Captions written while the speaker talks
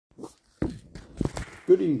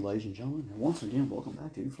Good evening, ladies and gentlemen, and once again, welcome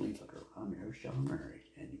back to Flea Flicker. I'm your host, John Murray,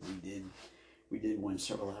 and we did one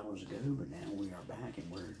several hours ago, but now we are back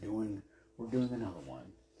and we're doing another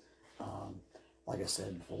one. Like I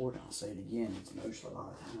said before, and I'll say it again, it's mostly a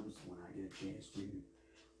lot of times when I get a chance to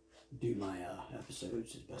do my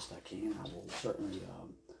episodes as best I can, I will certainly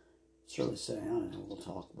sit down and we'll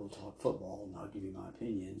talk football, and I'll give you my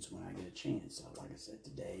opinions when I get a chance. Like I said,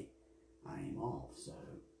 today I am off, so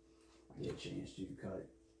I get a chance to cut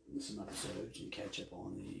some episodes and catch up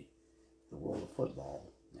on the world of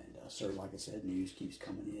football. And certainly, like I said, news keeps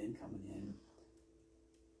coming in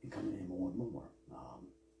more and more.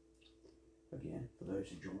 Again, for those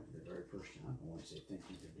who joined for the very first time, I want to say thank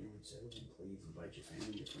you for doing so. And please invite your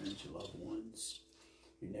family, your friends, your loved ones,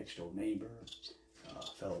 your next door neighbor,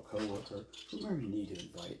 fellow co-worker, whomever you need to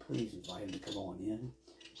invite. Please invite them to come on in.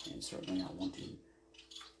 And certainly, I want to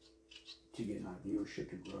get my viewership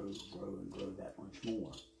to grow that much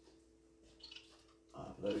more.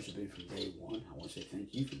 For those who've been from day one, I want to say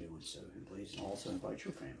thank you for doing so, and please also invite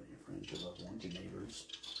your family, your friends, your loved ones, your neighbors,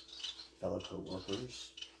 fellow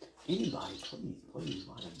co-workers, anybody. Please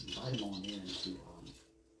invite them on in to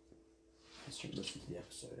start listening to the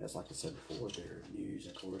episode. As like I said before, there news.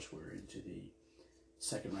 Of course, we're into the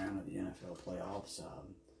second round of the NFL playoffs.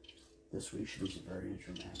 This week should be some very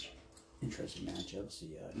interesting matchups.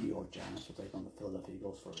 The New York Giants will take on the Philadelphia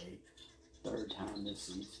Eagles for a third time this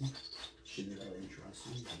season. Should be really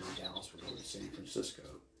interesting. I know Dallas will go to San Francisco.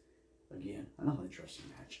 Again, another interesting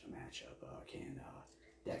matchup. Can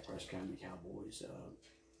Dak Prescott and the Cowboys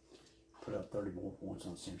put up 30 more points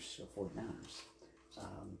on the San Francisco 49ers?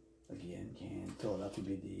 Again, can Philadelphia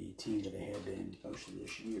be the team that they have been most of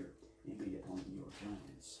this year and beat up on the New York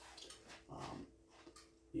Giants?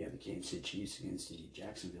 You have the Kansas City Chiefs against the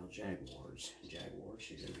Jacksonville Jaguars. Jaguars,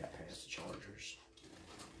 who got past the Chargers.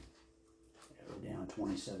 They're down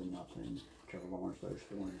 27-0. Trevor Lawrence throws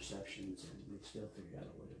 4 interceptions, and they still figure out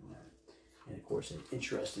a way to win. And of course, an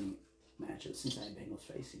interesting matchup. Cincinnati Bengals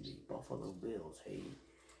facing the Buffalo Bills.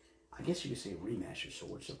 I guess you could say a rematch of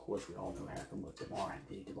sorts. Of course, we all know what happened with the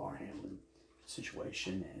DeMar Hamlin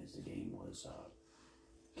situation as the game was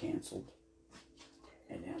canceled,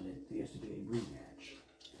 and now there has to be a rematch.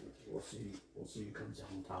 We'll see who comes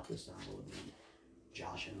out on top this time. Will it be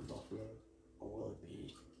Josh Allen Buffalo, or will it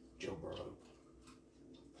be Joe Burrow,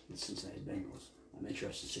 the Cincinnati Bengals? I'm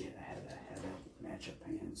interested to see how that matchup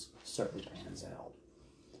certainly pans out.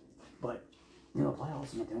 But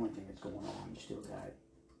playoffs are not the only thing that's going on. You still got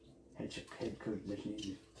head coach position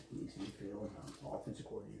needs to be filled. Offensive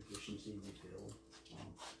coordinator position needs to be filled.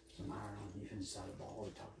 Some higher on the defensive side of the ball.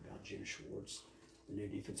 We talked about Jim Schwartz, the new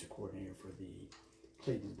defensive coordinator for the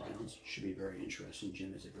Cleveland Browns. Should be very interesting.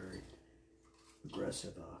 Jim is a very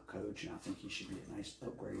aggressive coach, and I think he should be a nice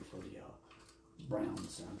upgrade for the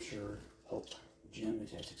Browns. And I'm sure Jim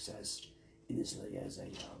has had success in this league as a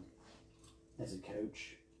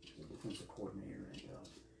coach, as a defensive coordinator, and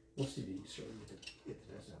we'll see if he certainly get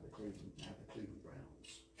the best out of the Cleveland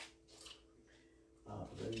Browns.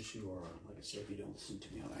 For those who are, like I said, if you don't listen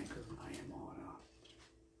to me on Anchor, I am on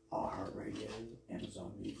iHeartRadio,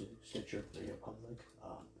 Amazon Music, Stitcher, Radio Public.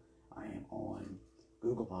 I am on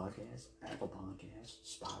Google Podcasts, Apple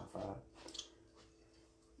Podcasts, Spotify.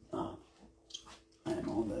 I am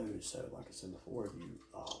on those. So, like I said before, if you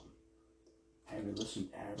ever listen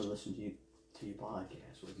to your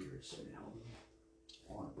podcast, whether you're sitting at home,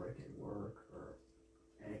 on a break at work, or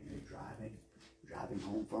driving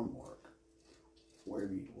home from work,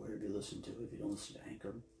 wherever you listen to it. If you don't listen to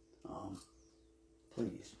Anchor,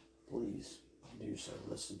 please do so.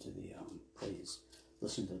 Listen to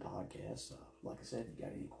the podcast. Like I said, if you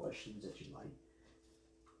got any questions that you'd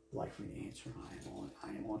like for me to answer, I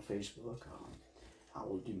am on Facebook. I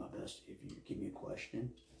will do my best. If you give me a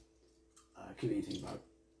question, could be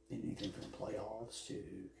anything from the playoffs to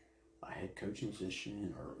a head coaching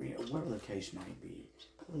position, or whatever the case might be.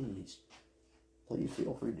 Please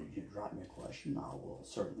feel free to drop me a question. I will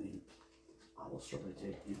certainly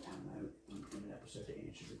take any time out in an episode to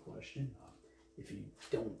answer your question. If you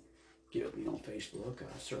don't get me on Facebook,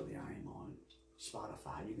 certainly I am on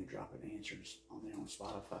Spotify. You can drop an answer on there on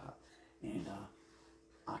Spotify, and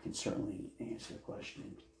I can certainly answer the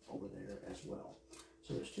question over there as well.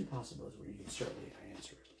 So there's two possibilities where you can certainly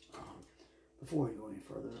answer it. Before we go any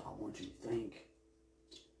further, I want to thank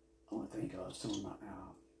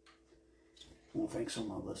some of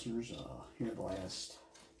my listeners here the last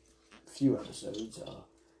few episodes.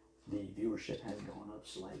 The viewership has gone up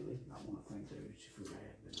slightly. I want to thank those who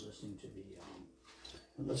have been listening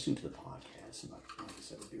to the podcast. And like I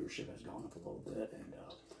said, the viewership has gone up a little bit, and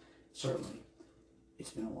certainly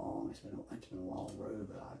it's been a long road,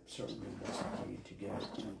 but I certainly do the best I can to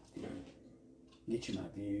get you my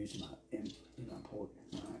views, my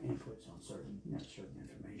inputs on certain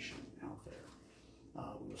information out there.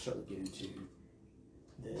 We will certainly get into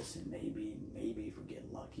this, and maybe if we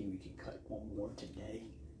get lucky, we can cut one more today.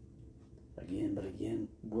 But again,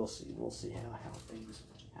 we'll see how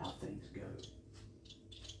things go.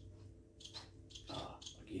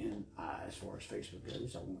 As far as Facebook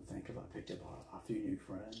goes, I want to thank I picked up a few new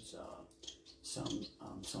friends. Some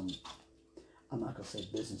I'm not gonna say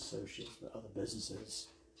business associates, but other businesses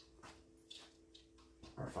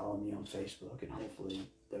are following me on Facebook, and hopefully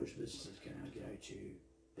those businesses can get out to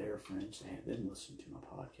their friends and have them listen to my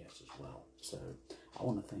podcast as well. So I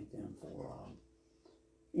want to thank them for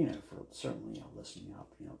for certainly listening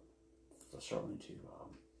up, for certainly to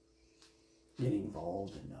getting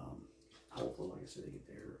involved, and hopefully, like I said, they get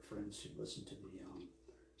their friends to listen to the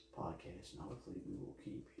podcast, and hopefully we will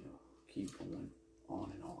keep going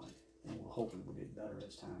on, and hopefully we'll get better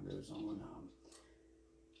as time goes on.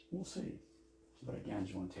 We'll see. But again, I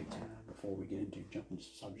just want to take time before we jump into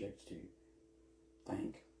subjects to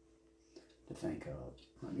thank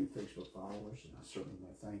my new Facebook followers, and I certainly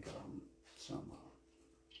want to thank some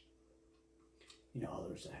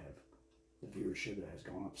others that have the viewership that has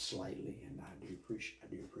gone up slightly, and I do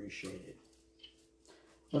appreciate it.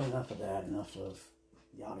 But enough of that, enough of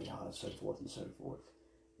yada yada, so forth and so forth.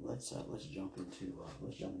 Let's jump into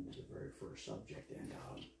the very first subject, and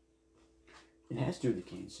it has to do with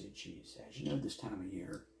the Kansas City Chiefs. As you know, this time of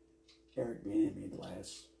year, Eric Bieniemy, the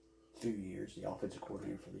last few years, the offensive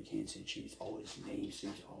coordinator for the Kansas City Chiefs, name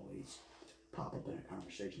seems to always pop up in a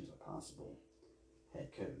conversation as a possible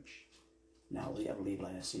head coach. Now, I believe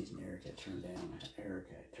last season Eric had turned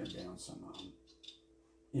down some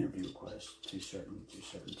interview requests to certain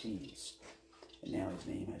teams, and now his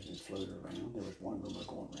name has been floated around. There was one rumor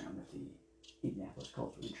going around that the Indianapolis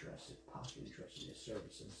Colts were possibly interested in his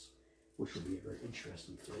services, which would be a very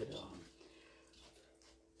interesting fit.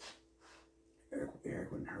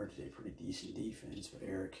 Eric wouldn't hurt a pretty decent defense, but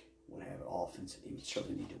Eric would have an offense that he would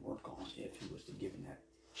certainly need to work on if he was to give him that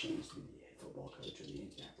chance to be the head football coach of the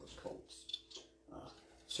Indianapolis Colts.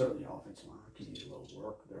 Certainly, the offensive line can use a little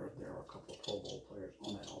work. There are a couple of Pro Bowl players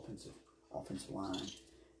on that offensive line,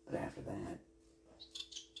 but after that,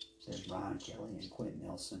 there's Ryan Kelly and Quentin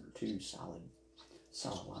Nelson, are two solid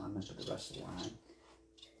linemen, but the rest of the line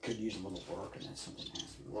could use a little work, and that's something that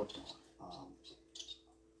has to be worked on.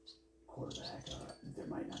 Quarterback, there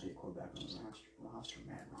might not be a quarterback on the roster.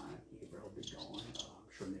 Matt Ryan, he could barely be going. I'm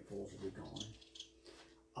sure Nick Foles will be going.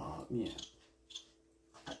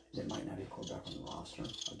 There might not be a quarterback on the roster.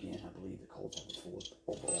 Again, I believe the Colts have the 4th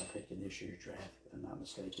overall pick in this year's draft, if I'm not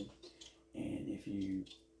mistaken. And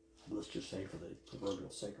let's just say for the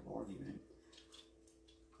proverbial sake of argument,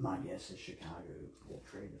 my guess is Chicago will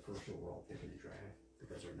trade the 1st overall pick in the draft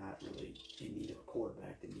because they're not really in need of a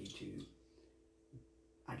quarterback. They need to,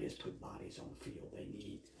 I guess, put bodies on the field. They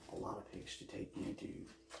need a lot of picks to take into.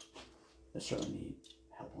 They certainly need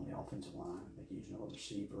help on the offensive line. They can use another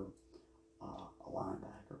receiver, a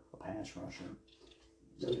linebacker, a pass rusher.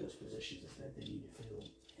 Those are those positions that they need to fill.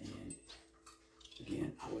 And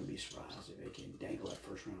again, I wouldn't be surprised if they can dangle that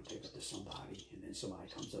 1st round pick up to somebody, and then somebody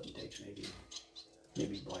comes up and takes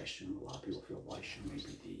maybe Bryce Young. A lot of people feel Bryce Young may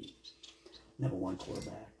be the number 1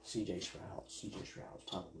 quarterback. C.J. Stroud is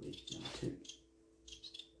probably number 2.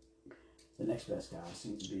 The next best guy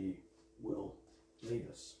seems to be Will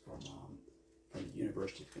Levis from the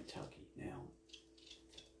University of Kentucky. Now,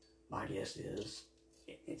 my guess is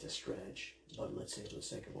it's a stretch, but let's say for the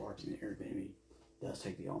sake of argument, Eric Bieniemy does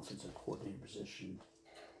take the offensive coordinator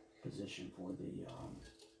position for the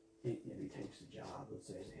if he takes the job, let's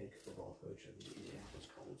say as a head football coach of the Indianapolis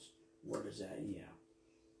Colts. Where does that?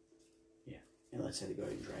 Yeah. And let's say they go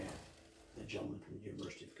ahead and draft the gentleman from the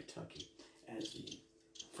University of Kentucky as the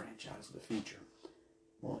franchise of the future.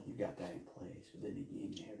 Well, you got that in place, but then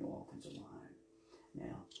again, you have no offensive line.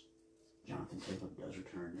 Now, Jonathan Taylor does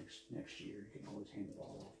return next year. You can always hand the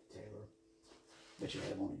ball off to Taylor, but you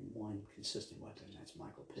have only one consistent weapon, and that's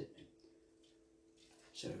Michael Pittman.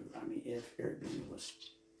 So, I mean, if Eric Bieniemy was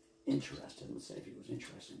interested, let's say if he was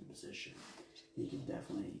interested in the position, he could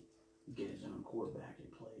definitely get his own quarterback in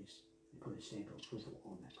place and put his stamp of approval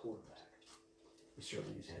on that quarterback. He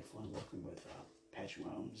certainly has had fun working with Patrick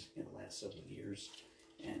Mahomes in the last several years,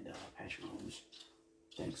 and Patrick Mahomes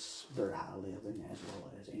thinks very highly of him, as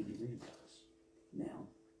well as Andy Reid does. Now,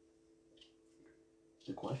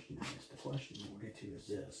 the question we'll get to is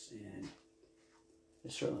this, and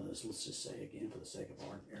it's certainly this. Let's just say again, for the sake of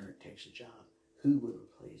argument, Eric takes the job. Who would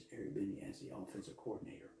replace Eric Bieniemy as the offensive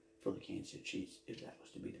coordinator for the Kansas City Chiefs if that was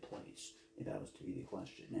to be the place, if that was to be the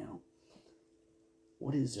question. Now,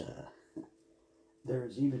 what is,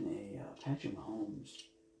 there's even a, Patrick Mahomes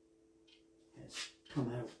has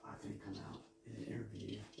come out in an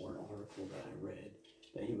interview or an article that I read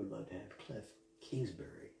that he would love to have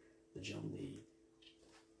Klingberry, the gentleman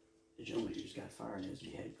who's got fired as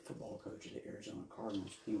the head football coach of the Arizona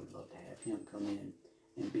Cardinals. He would love to have him come in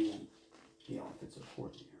and be the offensive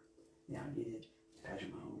coordinator. Now, I get it.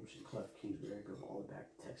 Patrick Mahomes and Kingsbury go all the way back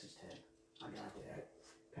to Texas Tech. I got that.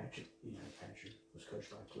 Patrick was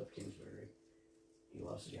coached by Cliff Kingsbury. He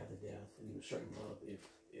loves the guy to death, and he would certainly love if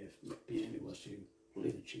BME was to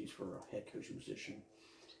lead the Chiefs for a head coaching position.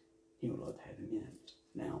 He would love to have him in.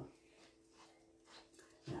 Now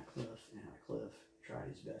Cliff tried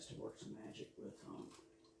his best to work some magic with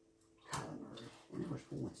Kyler Murray, and there was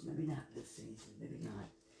points. Maybe not this season. Maybe not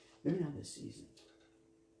this season.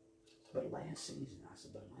 But last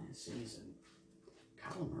season,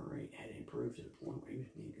 Kyler Murray had improved to the point where he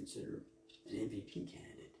was being considered an MVP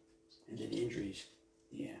candidate. And then injuries,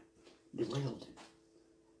 derailed him.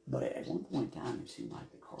 But at one point in time, it seemed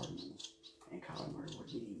like the Cardinals and Kyler Murray were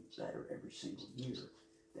getting better every single year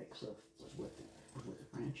that Cliff was with the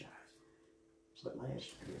franchise. But last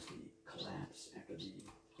year, I guess the collapse after the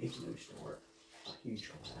 8-0 start, a huge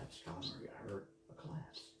collapse. Kyler Murray got hurt, a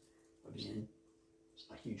collapse. Again,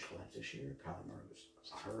 a huge collapse this year. Kyler Murray was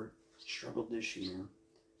hurt, struggled this year.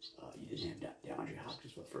 You didn't have DeAndre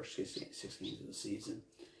Hopkins for the first 6 games of the season.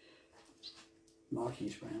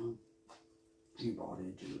 Marquise Brown, he brought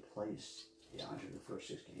in to replace DeAndre the first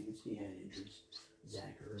 6 games. He had injuries.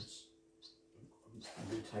 Zach Ertz, a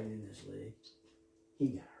good tight end in this league, he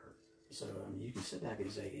got hurt. So, you can sit back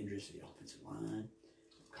and say injuries to the offensive line,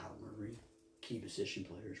 Kyler Murray, key position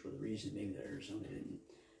players were the reason maybe that Arizona didn't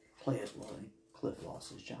play as well. Cliff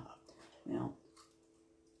lost his job. Now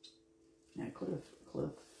Cliff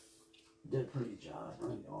did a pretty good job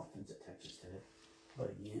running the offense at Texas Tech, but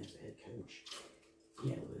again, as a head coach, he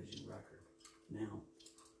had a losing record. Now,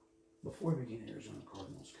 before he became the Arizona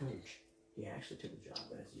Cardinals coach, he actually took the job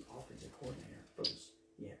as the offensive coordinator for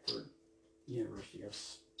University of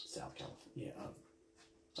South California,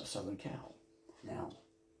 of Southern Cal. Now,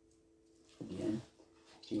 again,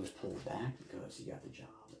 he was pulled back because he got the job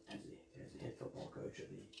as the head football coach of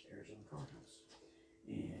the Arizona Cardinals.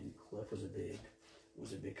 And Cliff was a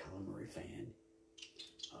big Kyler Murray fan.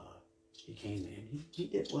 He came in. He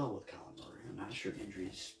did well with Kyler Murray. I'm not sure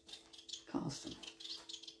injuries cost him.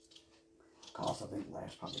 I think,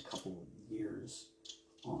 last probably a couple of years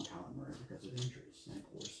on Kyler Murray because of injuries. And of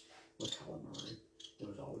course, with Kyler Murray, there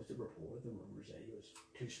was always the report, the rumors that he was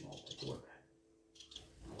too small to play quarterback.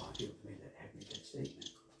 And a lot of people have made that statement.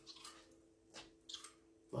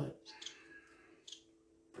 But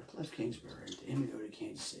for Cliff Kingsbury, to him to go to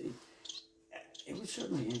Kansas City, it was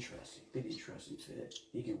certainly interesting. Big interesting fit.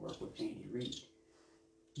 He can work with Andy Reid.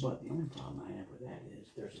 But the only problem I have with that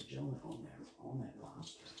is there's a gentleman on that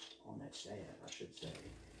roster, on that staff, I should say,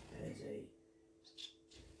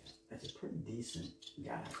 that's a pretty decent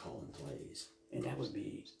guy calling plays, and that would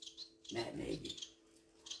be Matt Nagy.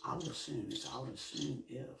 I would assume if Eric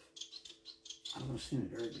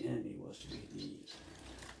Bieniemy was to be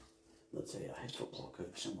let's say, a head football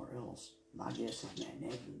coach somewhere else, my guess is Matt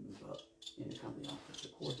Nagy would move up and become the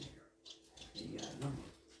offensive coordinator. And you got to remember,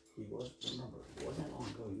 it wasn't that long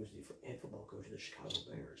ago he was the head football coach of the Chicago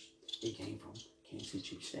Bears. He came from Kansas City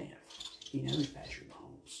Chiefs staff. He knows Patrick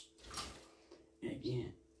Mahomes. And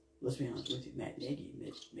again, let's be honest with you, Matt Nagy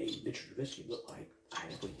made Mitchell Trubisky look like a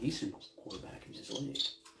halfway decent quarterback in this league.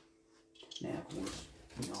 Now, of course,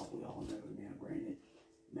 we all know now, granted,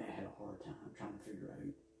 Matt had a hard time trying to figure out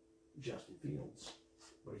Justin Fields,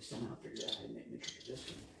 but he somehow figured out how to make Mitchell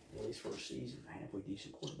Trubisky, at least for a season, a halfway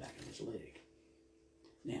decent quarterback in this league.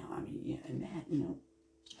 Now, and Matt,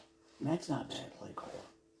 Matt's not a bad play caller.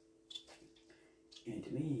 And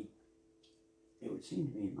to me, it would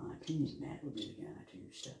seem to me, in my opinion, Matt would be the guy to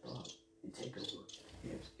step up and take over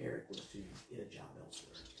if Eric was to get a job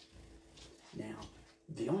elsewhere. Now,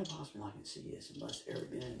 the only possibility I can see is unless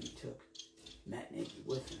Eric Bieniemy took Matt Nagy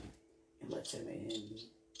with him, and let's say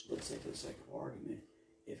for the sake of argument,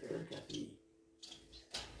 if Eric got the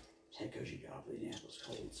head coaching job for the Indianapolis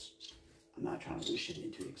Colts, I'm not trying to wish it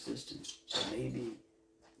into existence, but maybe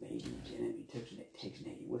Bieniemy takes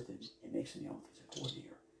Nagy with him and makes him the offensive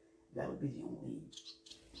coordinator. That would be the only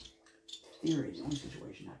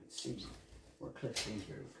situation I could see where Cliff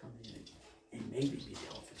Kingsbury would come in and maybe be the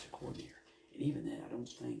offensive coordinator. And even then, I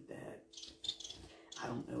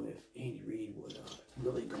don't know if Andy Reid would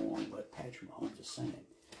really go on what Patrick Mahomes is saying,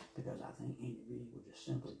 because I think Andy Reid would just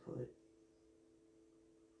simply put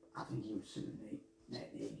I think he would suit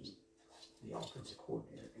Matt Nagy, the offensive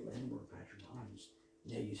coordinator, and let him work Patrick Mahomes.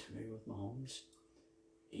 Nagy's familiar with Mahomes.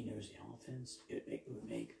 He knows the offense. It would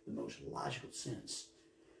make the most logical sense.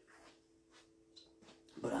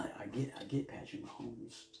 But I get Patrick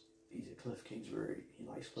Mahomes. He's at Cliff Kingsbury. He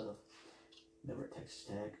likes Cliff. They were at Texas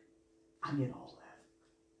Tech. I get all that.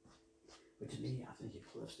 But to me, I think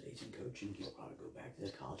if Cliff stays in coaching, he'll probably go back to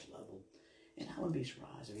the college level. And I wouldn't be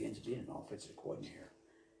surprised if he ends up being an offensive coordinator.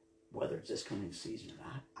 Whether it's this coming season or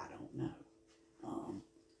not, I don't know.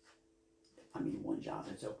 I mean, one job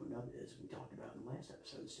that's opened up is, we talked about in the last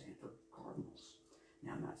episode, Stanford Cardinals.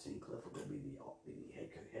 Now, I'm not saying Cliff will be the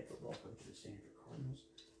head football coach of the Stanford Cardinals.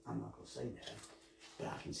 I'm not going to say that.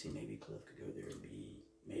 But I can see maybe Cliff could go there and be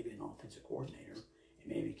maybe an offensive coordinator, and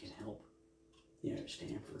maybe can help,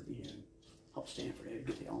 Stanford, help Stanford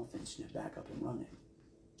get the offense back up and running.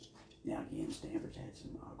 Now, again, Stanford's had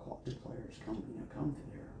some quality players come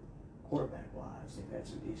through there. Quarterback-wise, they've had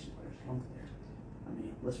some decent players come through there. I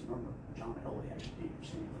mean, let's remember, John Elway actually came from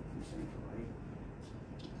Stanford, right?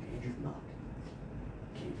 Andrew Luck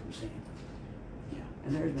came from Stanford. Yeah,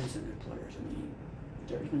 and there's been some good players. I mean,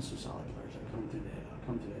 there's been some solid players that come through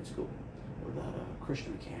that school. What about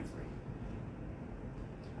Christian McCaffrey?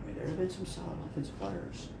 I mean, there have been some solid offensive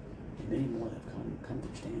players, and many more that have come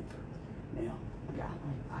from Stanford. Now,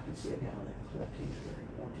 I can see a guy like Cliff Kingsbury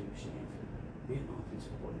going to Stanford, be an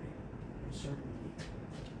offensive coordinator,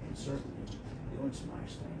 and certainly doing some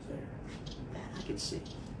nice things there. That I can see.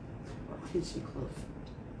 Or I can see Cliff,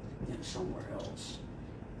 somewhere else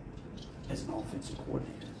as an offensive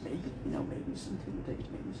coordinator. Maybe some team would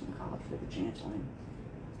maybe some college take a chance on him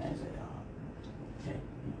as a head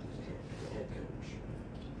coach.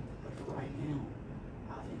 But for right now,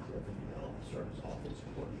 I think Cliff would serve as offensive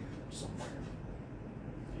coordinator somewhere.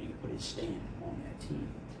 And he can put his stamp on that team.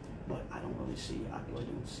 But I really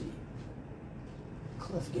don't see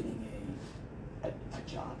Cliff getting a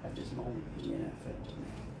job at this moment in the NFL.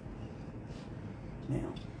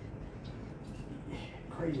 Now,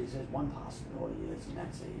 crazy as one possibility is, and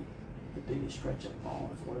that's the biggest stretch of all,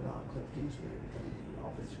 is what about Cliff Kingsbury becoming the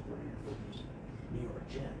offensive coordinator for the New York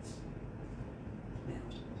Jets? Now,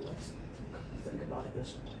 let's think about it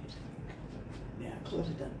this way. Now, Cliff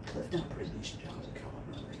done a pretty decent job with Kyler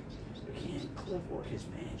Murray. But can Cliff work his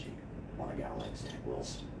magic on a guy like Zach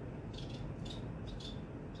Wilson?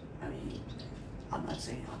 I mean, I'm not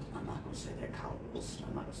going to say that Kyle Wilson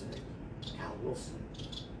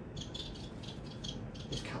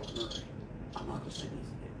is Kyler Murray. I'm not going to say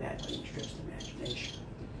that by any stretch of the imagination.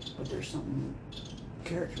 But there's some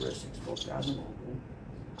characteristics, both guys are mobile.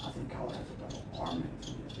 I think Kyler has a better arm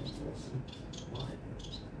than Wilson. But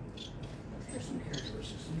there's some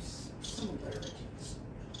characteristics, some similarities.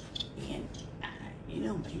 And,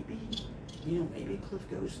 maybe Cliff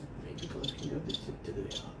can go to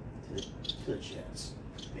the Jets.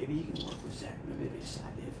 Maybe he can work with Zach. Maybe they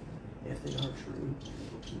decide if they are true, it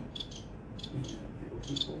will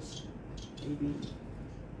keep Wilson. Maybe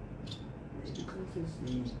Cliff has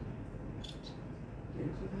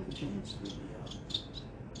a chance to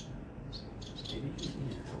maybe he can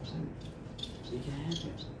help him. He can have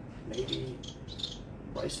him. Maybe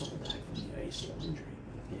Bryce Hall back from the ACL injury.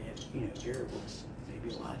 And, Jared Wilson. Maybe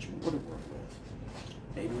Elijah Moore to work with.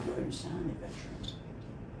 Maybe go and sign a veteran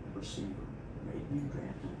receiver. Maybe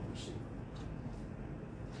draft a receiver.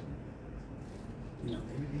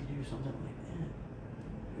 Maybe we do something like that.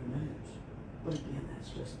 Who knows? But again,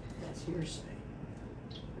 that's hearsay.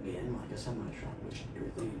 Again, like I said, I'm not trying to wish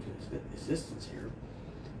everything into existence here,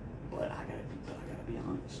 but I gotta be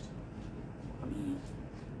honest. I mean,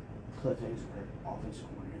 Cliff Kingsbury, offensive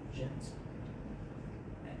coordinator of the Jets.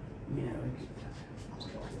 Like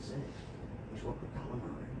I said, he's worked with Kyler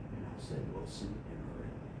Murray, and I said Wilson and Murray.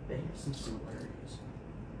 They have some similarities.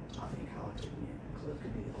 I think Cliff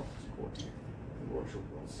could be the offensive coordinator. He works with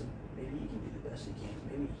Wilson. Maybe he can do the best he can.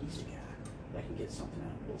 Maybe he's a guy that can get something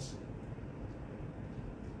out of Wilson.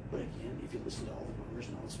 But again, if you listen to all the rumors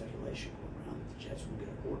and all the speculation going around that the Jets will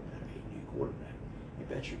get a new quarterback, a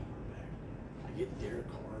veteran quarterback. I get Derek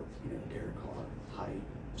Carr, height,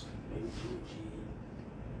 maybe Jimmy G.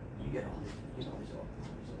 You get all these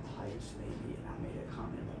heights maybe, and I made a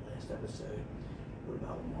comment in the last episode. What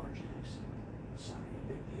about Lamar Jackson signing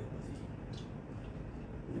a big deal with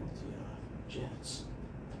the Jets?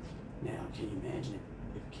 Now, can you imagine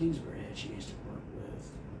if Kingsbury had a chance to work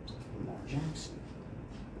with Lamar Jackson?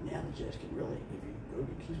 Now the Jets can really, if you go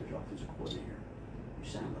to Kingsbury's offensive coordinator, you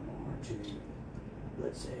sign Lamar to,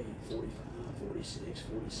 let's say, 45, 46,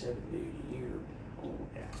 47 million a year, or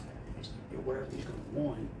whatever he's going to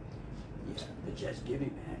want, Yeah, the Jets give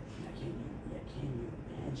him that. Now, can you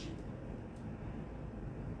imagine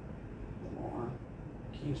Lamar,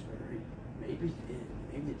 Kingsbury? Maybe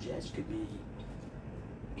the Jets could be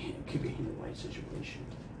in the right situation.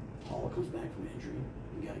 Hall comes back from injury.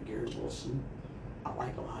 You got Garrett Wilson. I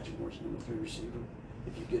like Elijah Moore's number 3 receiver.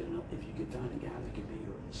 If you could find a guy that could be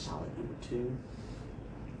your solid number 2.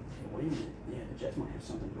 Hey, wait a minute. Yeah, the Jets might have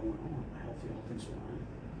something going on. A healthy offensive line.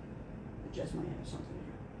 The Jets might have something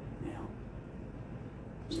here. Now,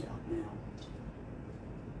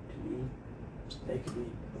 to me, they could be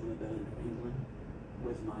a little better than New England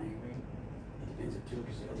with Miami. It depends if Tua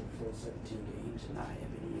is able to full 17 games and not have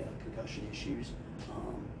any concussion issues.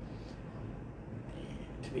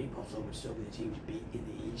 To me, Buffalo would still be the team to beat in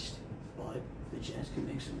the East, but the Jets can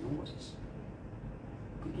make some noise.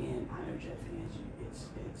 Again, I know Jet fans,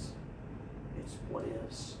 it's what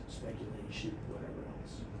ifs, speculation, whatever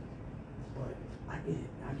else. But I get it.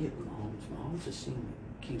 I get Mahomes. Mahomes has seen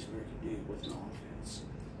what Kingsbury can do with an offense.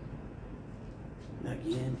 Now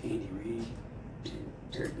again, Andy Reid and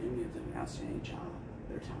Eric Bieniemy have done an outstanding job.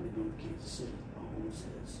 Their time to go to Kansas City. Mahomes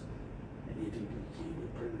is an MVP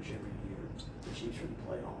candidate pretty much every year. The Chiefs are in the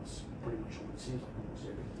playoffs pretty much it seems like almost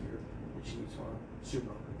every year. The Chiefs are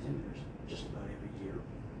Super Bowl contenders just about every year.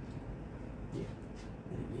 Yeah.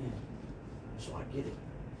 And again, so I get it.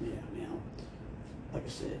 Yeah, now, like I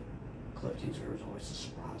said, Cliff Kingsbury was always a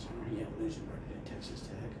surprise. I know he had a losing record at Texas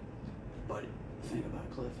Tech. But the thing about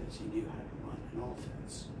Cliff is he knew how to run an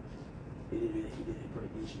offense. He did a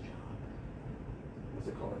pretty decent job with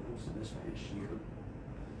the Cardinals in this past year.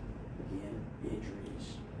 Again,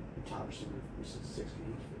 injuries. The top receiver missed 6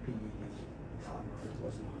 games for PED. Kyler Murray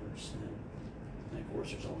wasn't 100%. And of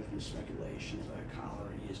course, there's always been speculation about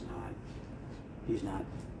Kyler. He's not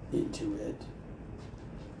into it.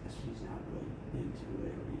 He's not really into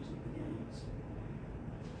it, or he's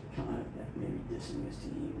kind of maybe dissing his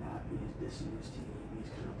team. He's dissing his team.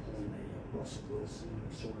 He's kind of pulling a Russell Wilson,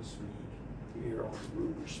 so to speak. You hear all the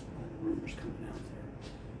rumors coming out there.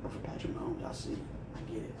 But for Patrick Mahomes, I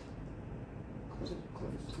get it. Close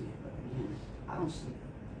to me, but again, I don't see it.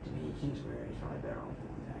 To me, Kingsbury is probably better off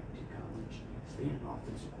going back to college, being an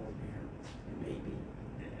offensive coordinator, and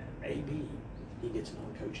maybe he gets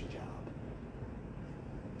another coaching job.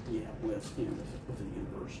 Yeah, with the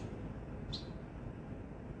university.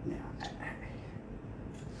 Now,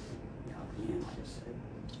 again, like I said,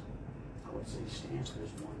 I would say Stanford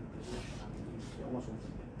is one position. I mean, he almost went to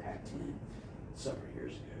Pac-10 several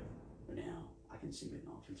years ago, but now I can see him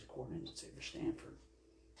an offensive coordinator, let's say for Stanford.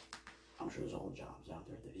 I'm sure there's all jobs out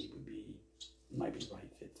there that he might be the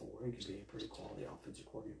right fit for. He could be a pretty quality offensive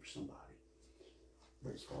coordinator for somebody.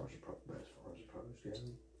 But as far as the pros go,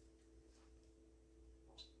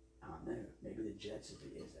 I don't know. Maybe the Jets is the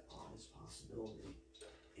oddest possibility.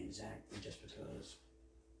 And just because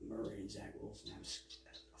Murray and Zach Wilson have a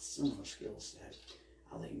similar skill set,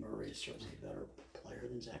 I think Murray is certainly a better player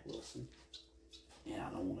than Zach Wilson. And I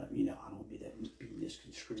don't want to, I don't be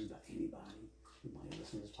misconstrued by anybody who might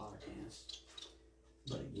listen to this podcast.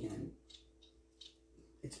 But again,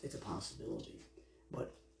 it's a possibility.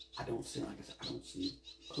 But I don't see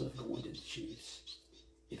Cliff going to the Chiefs.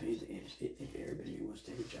 If everybody wants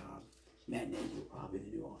to take a job, Matt Nagy will probably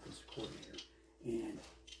be the new offensive coordinator. And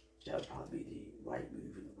that would probably be the right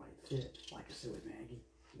move and the right fit. Like I said with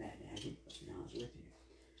Matt Nagy, let's be honest with you.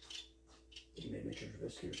 He made Mitchell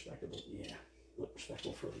Trubisky respectable. Yeah. Look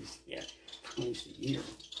respectable for at least a year.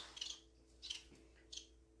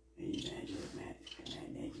 And you imagine Matt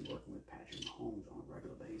Nagy working with Patrick Mahomes on a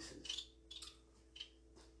regular basis.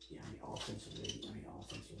 Yeah, offensive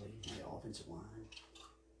offensive line.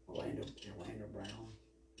 Orlando Brown,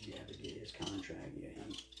 you have to get his contract. Yeah,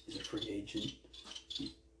 he is a free agent.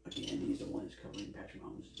 Again, he's the one that's covering Patrick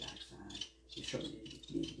Mahomes' backside. You certainly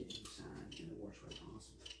need to get him signed in the worst way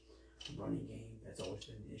possible. The running game, that's always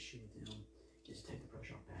been an issue with him, is to take the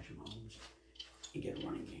pressure off Patrick Mahomes and get a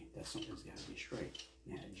running game. That's something that's got to be straight.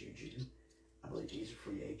 Now, Juju, I believe he's a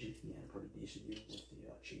free agent. He had a pretty decent year with the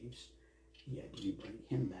Chiefs. Yeah, do you bring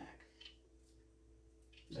him back?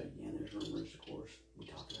 But again, there's rumors, of course. We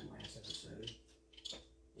talked about last episode.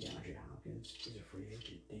 DeAndre Hopkins is a free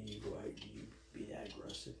agent. Do you go out, do you be that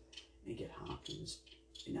aggressive and get Hopkins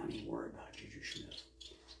and not even worry about Juju Smith?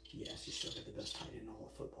 Yes, you still got the best tight end in all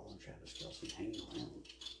of football and Travis Kelce hanging around.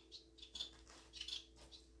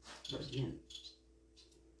 But again,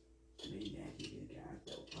 to me, Nagy be the guy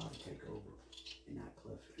that will probably take over and not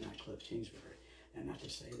Cliff Kingsbury. And not to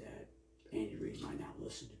say that Andy Reid might not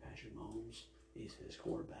listen to Patrick Mahomes. He's his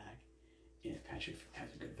quarterback. And if Patrick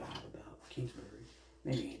has a good vibe about Kingsbury,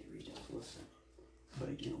 maybe Andy Reid does listen. But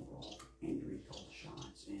again, overall, Andy Reid calls the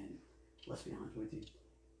shots. And let's be honest with you,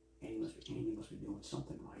 Andy must be doing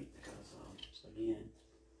something right because, again,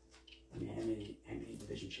 I mean, how many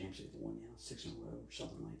division champs have won now? 6 in a row or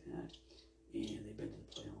something like that. And they've been to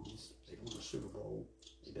the playoffs. They've won a Super Bowl.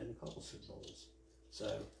 They've been to a couple Super Bowls.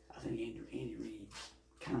 So I think Andy Reid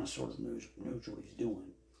kind of sort of knows what he's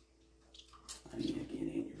doing. I mean,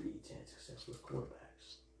 again, Andy Reid's had success with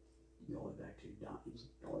quarterbacks. You go all the way back to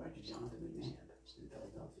Jonathan McNabb in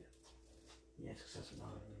Philadelphia. He had success with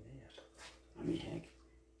Jonathan McNabb. I mean, heck,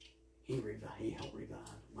 he helped revive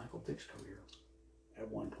Michael Vick's career at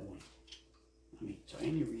one point. I mean, so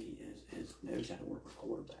Andy Reid knows how to work with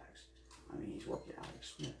quarterbacks. I mean, he's worked with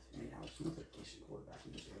Alex Smith. He made Alex Smith a decent quarterback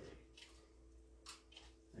in Missouri.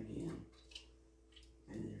 Again,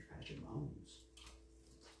 and then there's Patrick Mahomes.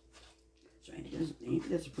 So Andy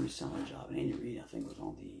does a pretty solid job. And Andy Reid, I think, was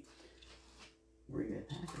on the Green Bay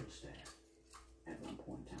Packers staff at one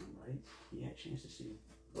point in time, right? He had a chance to see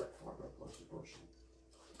Brett Favre up close and personal.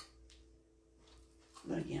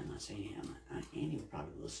 But again, I'm not saying him. Andy would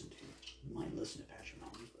probably might listen to Patrick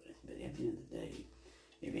Mahomes, but at the end of the day,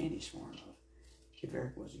 if Andy's smart enough, if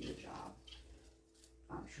Eric was to get a job,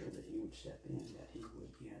 I'm sure that he would step in, that he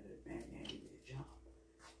would, that Andy did a job.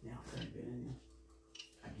 Now, if Eric been in,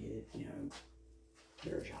 I get it,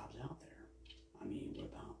 there are jobs out there. I mean, what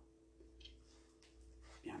about,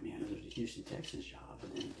 I know there's the Houston Texans job, but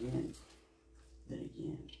then again, maybe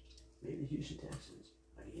the Houston Texans,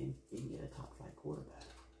 again, he can get a top 5 quarterback.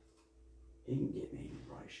 He can get maybe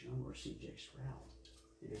Bryce Young or C.J. Stroud.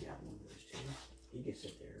 If he got one of those two, he can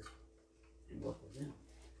sit there and work with them.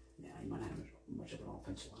 Now, he might not have much of an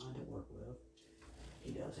offensive line to work with.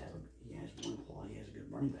 He has one flaw. He has a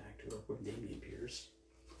good running back to work with, Damian Pierce.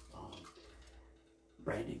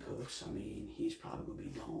 Brandon Cooks, I mean, he's probably going to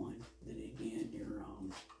be gone. Then again, your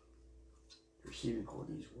receiving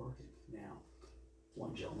coordinator is working. Now,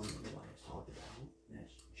 one gentleman that nobody has talked about, and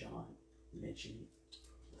that's John Mitchell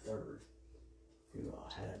III, who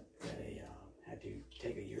had to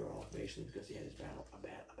take a year off basically because he had his battle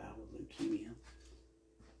with leukemia,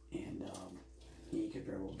 and he could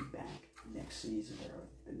very well be back next season. There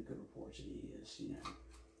have been good reports that he is,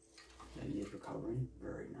 that he is recovering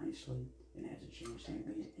very nicely and has a chance to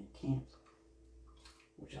be in camp,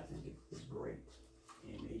 which I think is great.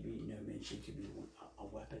 And maybe Mitchell could be a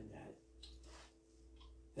weapon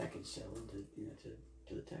that can sell into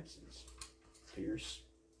to the Texans. Pierce,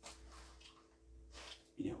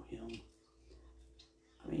 him.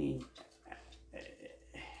 I mean,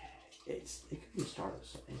 it could be a start of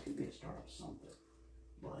something. It could be a start of something,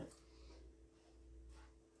 but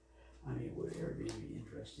I mean, would it ever be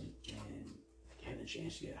interesting in having a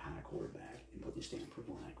chance to get a high quarterback and put the stamp of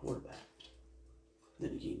approval on that quarterback?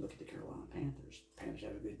 Then again, look at the Carolina Panthers. Panthers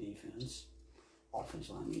have a good defense.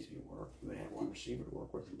 Offensive line needs to be worked. You would have one receiver to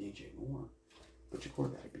work with in DJ Moore, but your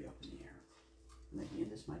quarterback would be up in the air. And again,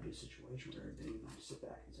 this might be a situation where everybody might sit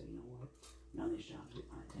back and say, you know what, none of these jobs get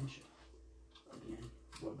my attention. Again,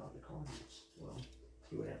 what about the Cardinals? Well,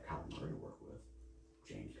 he would have Kyle Murray to work with,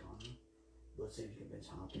 James Conner. Let's say if you convince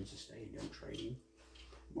Hopkins to stay and don't trade him.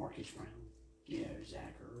 Marcus Brown,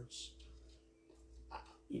 Zach Ertz.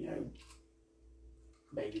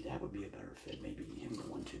 Maybe that would be a better fit. Maybe him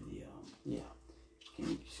going to the, can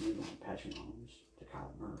you see him going Patrick Mahomes to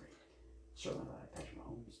Kyle Murray? Certainly like Patrick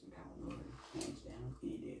Mahomes and Kyle Murray, hands down,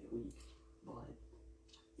 any day of the week. But,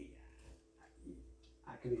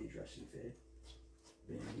 I could be an interesting fit,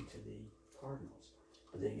 being to the Cardinals.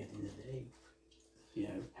 But then at the end of the day,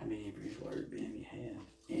 how many interviews will Airbnb have?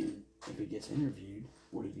 And if he gets interviewed,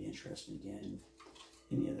 would he be interested again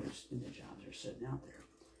in the others in the jobs that are sitting out there?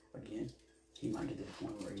 Again, he might get to the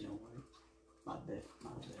point where, what, my best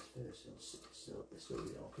fit is still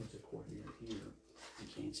the offensive coordinator here in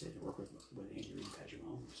Kansas City to work with Andy Reid and Patrick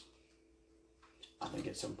Mahomes. I think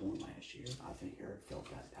at some point last year, I think Eric felt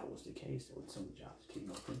that was the case, that when some of the jobs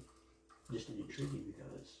came open, just didn't intrigue him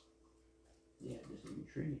because, just didn't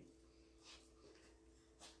intrigue him.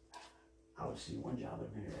 I would see one job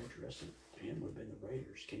that made it interesting to him would have been the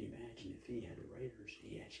Raiders. Can you imagine if he had the Raiders,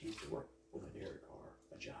 he had a chance to work with a Derek Carr,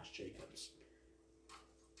 a Josh Jacobs.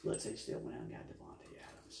 Let's say still went out and got Devontae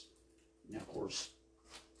Adams. Now, of course,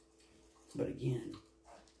 but again,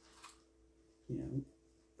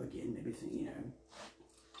 maybe think,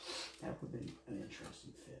 that would have been an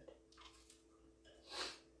interesting fit.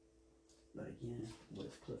 But again,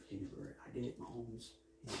 with Cliff Kingsbury, I get Mahomes.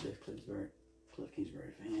 He's a Cliff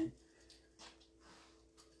Kingsbury fan.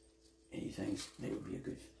 And he thinks they would be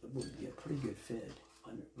a pretty good fit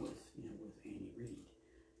with Andy Reid.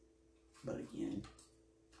 But again,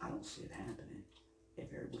 I don't see it happening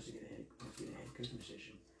if Eric was to get a head coaching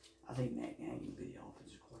position. I think Matt Nagy would be the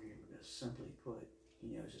offensive coordinator because because simply put, he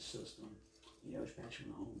knows his system, he knows Patrick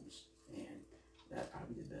Mahomes, and that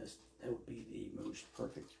probably the best. That would be the most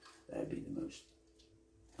perfect. That would be the most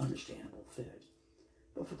understandable fit.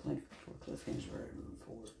 But for Cliff Kingsbury moving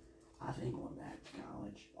forward, I think going back to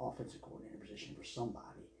college, offensive coordinator position for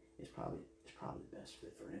somebody is probably the best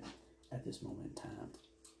fit for him at this moment in time.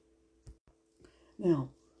 Now,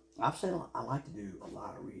 I've said I like to do a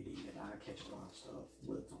lot of reading, and I catch a lot of stuff,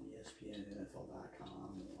 whether it's on ESPN,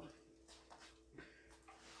 NFL.com, or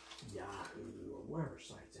Yahoo, or whatever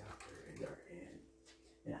sites out there.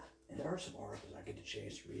 And there are some articles I get the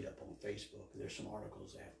chance to read up on Facebook. There's some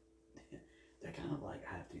articles that kind of like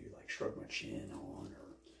I have to like shrug my chin on,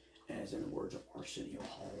 or as in the words of Arsenio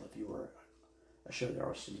Hall, if you were a show that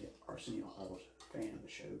Arsenio Hall was a fan of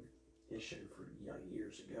his show for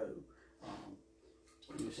years ago.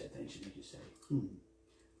 He would say things to make you say,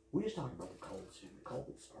 we just talked about the Colts, and the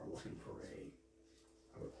Colts are looking for a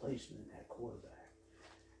replacement at quarterback.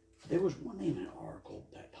 There was one name in an article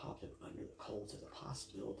that popped up under the Colts as a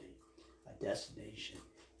possibility, a destination,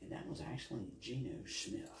 and that was actually Geno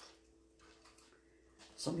Smith.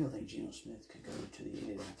 Some people think Geno Smith could go to the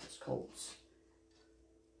Indianapolis Colts,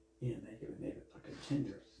 make it a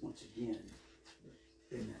contender once again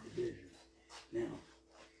in that division. Now,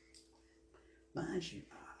 mind you,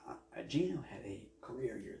 Geno had a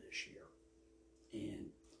career year this year, and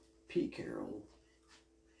Pete Carroll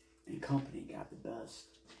and company got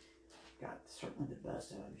certainly the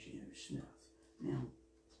best out of Geno Smith. Now,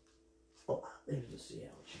 a lot of things with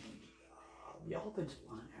Seattle changed. The offensive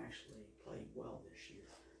line actually played well this year.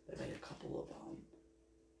 They made a couple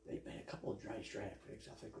of nice draft picks.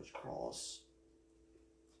 I think it was Cross,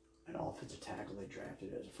 an offensive tackle they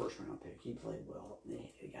drafted as a first-round pick. He played well.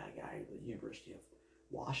 They got a guy at the University of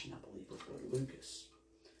Washington, I believe, was Lucas.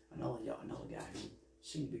 Another guy who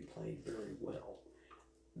seemed to be played very well.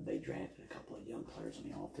 They drafted a couple of young players on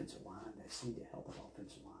the offensive line that seemed to help the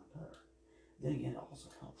offensive line better. Then again, it also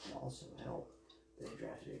helped. They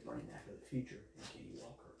drafted a running back of the future in Kenny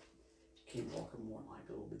Walker. Kenny Walker more than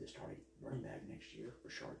likely will be the starting running back next year.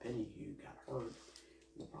 Rashard Penny, who got hurt,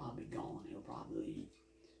 will probably be gone. He'll probably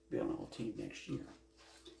be on the whole team next year.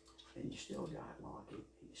 And you still got Lockett,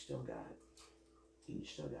 and you still got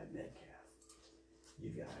Metcalf.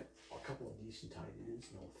 You've got a couple of decent tight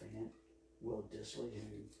ends, Noah Fant, Will Disley,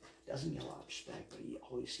 who doesn't get a lot of respect, but he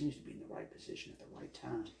always seems to be in the right position at the right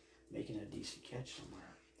time, making a decent catch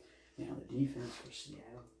somewhere. Now, the defense for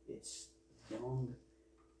Seattle, it's young,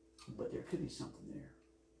 but there could be something there.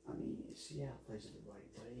 I mean, if Seattle plays it the right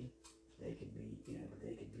way,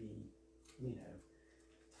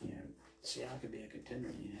 Seattle could be a contender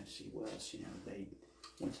in the NFC West. They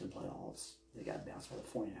went to the playoffs. They got bounced by the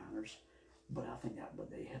 49ers, but I think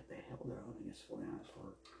they held their own against the 49ers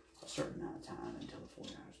for a certain amount of time until the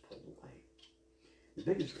 49ers pulled away. The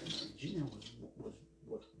biggest reason, Geno was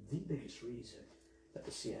the biggest reason that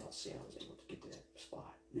the Seattle was able to get to that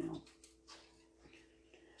spot.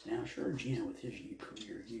 Now, sure, Geno with his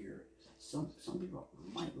career year, some people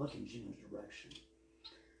might look in Geno's direction.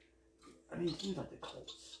 I mean, teams like the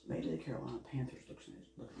Colts, maybe the Carolina Panthers look in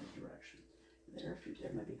his direction.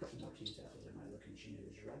 There might be a couple more teams out there that might look in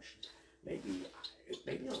Geno's direction. Maybe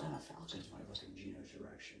the Atlanta Falcons might look in Geno's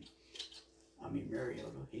direction. I mean,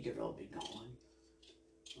 Mariota, he could well be gone.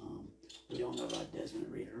 We don't know about Desmond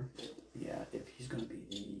Reader. If he's going to be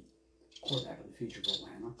the quarterback of the future for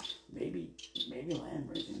Atlanta, maybe land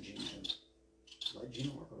brings in Geno. Let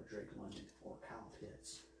Geno work with Drake London or Kyle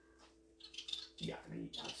Pitts. Yeah, I mean,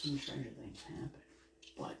 I've seen stranger things happen,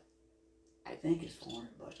 but I think it's far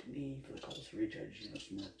but to me, for the Colts to reach out to Geno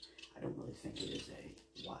Smith, I don't really think it is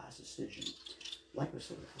a wise decision. Like we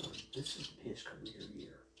said before, this is his career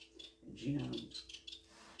year, and Geno,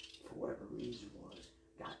 for whatever reason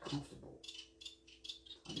got comfortable.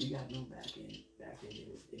 I mean, you got to know back in it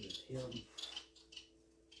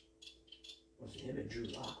was him and Drew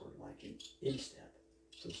Lock were like in step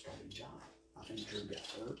for the starting job. I think Drew got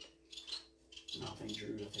hurt. And I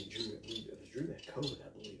believe it was Drew had COVID, I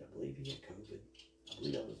believe he had COVID. I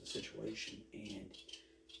believe that was the situation, and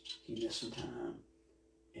he missed some time,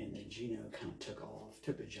 and then Geno kind of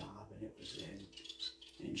took the job, and it was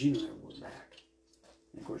and Geno never went back.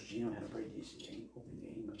 And of course, Geno had a pretty decent opening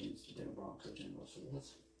game against the Denver Broncos and Russell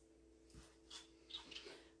Wilson.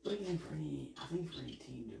 But again, I think for any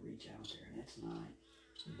team to reach out there, and that's not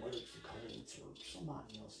whether it's the Colts or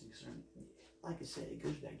somebody else concerned. Like I said, it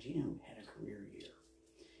goes back. Geno had a career year,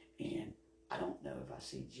 and I don't know if I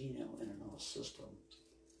see Geno in another system,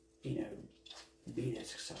 be that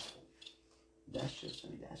successful. That's just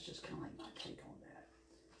kind of like my take on that.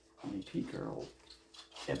 I mean, Pete Carroll,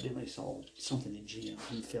 evidently saw something in Gino.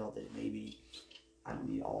 He felt that maybe I don't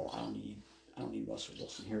need Russell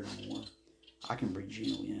Wilson here anymore. I can bring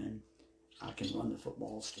Gino in. I can run the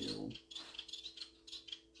football still.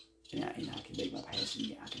 And I can make my passing.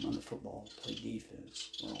 Yeah, I can run the football, play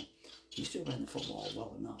defense. Well, he still ran the football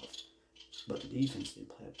well enough, but the defense didn't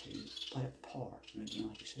play up to par. And again,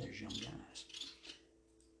 like you said, there's young guys.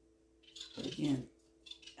 But again,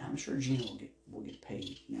 I'm sure Gino will get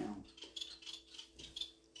paid now.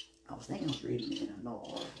 I was reading in another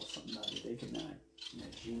article something about it. They could not,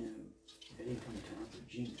 Gino, if they didn't come to terms with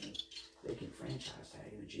Gino, they can franchise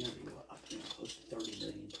tag him, and Gino would go up to close to $30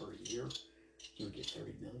 million per year. He would get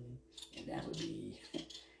 $30 million, and that would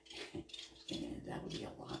be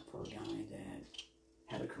a lot for a guy that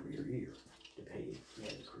had a career year to pay. He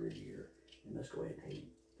had a career year, and let's go ahead and pay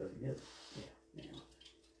 $30 million. Yeah,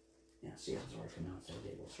 now Seattle's already come out and said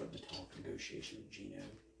they will certainly talk negotiation with Gino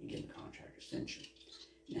and give him a contract extension.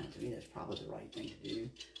 Now, to me, that's probably the right thing to do.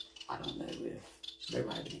 I don't know if they're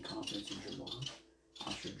have any confidence in Drew Lock.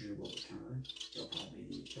 I'm sure Drew will return. He'll probably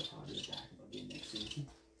be the backup again next season.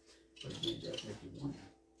 But again, it does make you wonder,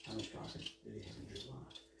 how much confidence do they have in Drew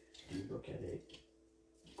Lock? And you look at a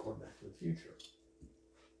quarterback for the future.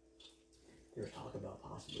 There's talk about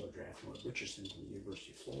possibly drafting Richardson from the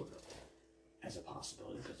University of Florida as a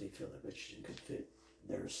possibility because they feel that Richardson could fit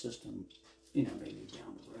their system, maybe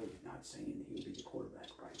down the road. Not saying that he would be the quarterback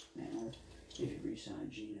right now. If you re-sign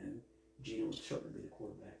Gino would certainly be the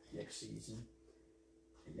quarterback next season.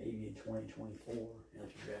 And maybe in 2024,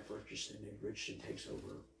 if you draft Richardson, maybe Richardson takes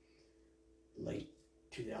over late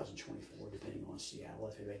 2024, depending on Seattle,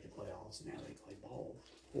 if they make the playoffs and how they play ball.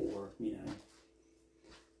 Or,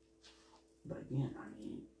 but again,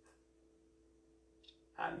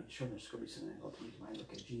 sure there's going to be some NFL teams might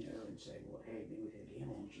look at Gino and say, well, hey, maybe we can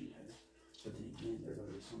gamble on Gino. But then again, there are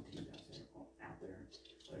going to be some teams out there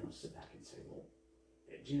that are going to sit back and say, well,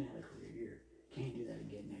 Gino had a career year. Can't do that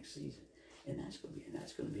again next season. And that's going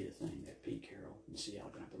to be the thing that Pete Carroll and Seattle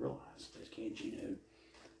are going to have to realize is, can Gino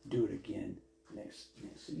do it again next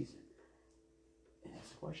season? And that's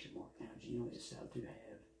the question mark. Now, Gino is set to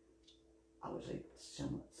have, I would say,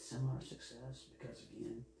 similar success because,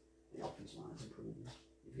 again, the offensive line's improving.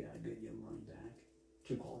 You've got a good young running back,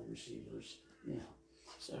 2 quality receivers.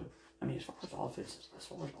 So, as far as offense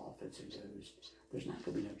goes, there's not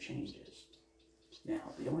going to be no changes.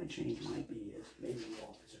 Now, the only change might be is maybe the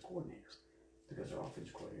offensive coordinator, because our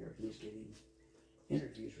offensive coordinator is getting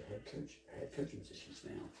interviews for head coaching positions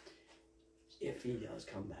now. If he does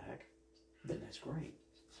come back, then that's great.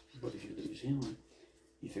 But if you lose him,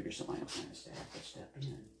 you figure somebody else on the staff will step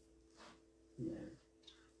in,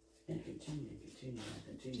 and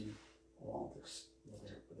continue along with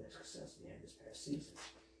their success they had this past season.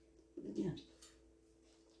 But again,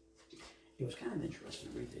 it was kind of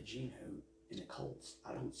interesting to read that Gino and the Colts,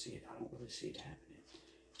 I don't really see it happening.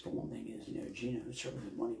 For one thing is, Gino, certainly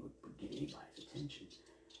the money would get anybody's attention.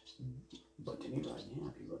 But to me right now,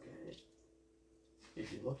 if you look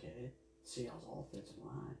at it, Seattle's offensive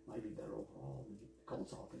line might be better overall than the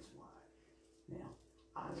Colts offensive line. Now,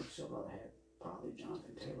 I would still rather have probably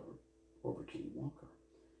Jonathan Taylor over Kenny Walker.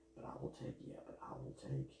 But I will take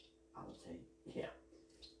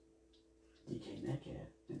DK Metcalf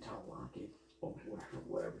and Tyler Lockett over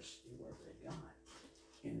whatever they got.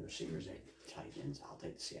 And the receivers, tight ends, I'll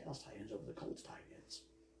take the Seattle's tight ends over the Colts tight ends.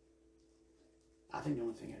 I think the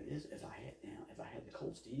only thing it is, if I had the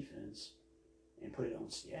Colts defense and put it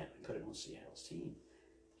on Seattle's team,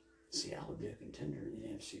 Seattle would be a contender in the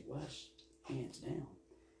NFC West, hands down.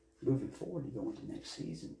 Moving forward to go into next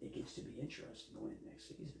season, it gets to be interesting going into next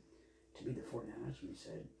season. To be the 49ers, we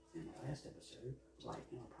said in the last episode, right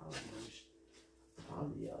now probably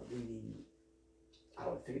leading. I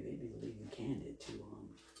would figure they'd be the leading candidate to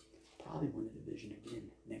probably win the division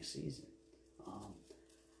again next season.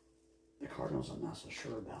 The Cardinals, I'm not so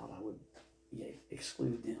sure about. I would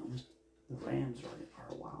exclude them. The Rams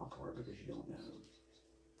are a wild card because you don't know.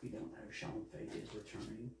 Sean Fate is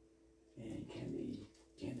returning, and can the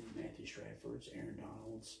Matthew Stafford's, Aaron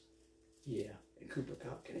Donald's, and Cooper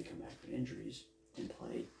Kupp, can they come back from injuries and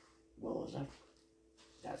play well as ever?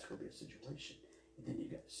 That's going to be a situation. And then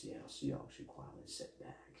you've got the Seattle Seahawks who quietly sit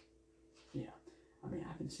back.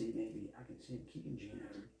 I can see him keeping Gino.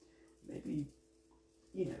 Maybe,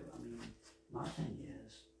 my thing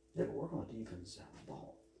is, they were working on the defense side of the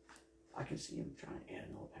ball. I can see him trying to add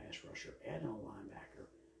another pass rusher, add another linebacker,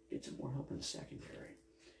 get some more help in the secondary.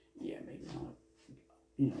 Maybe not,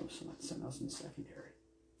 something else in the secondary.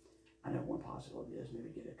 I know one possibility is maybe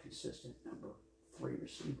get a consistent number 3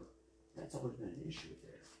 receiver. That's always been an issue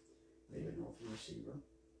there. Maybe an 3 receiver.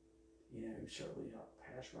 certainly a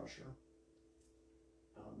pass rusher,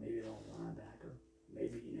 maybe an old linebacker,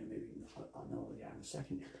 maybe another guy in the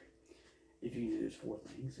secondary. If you do those four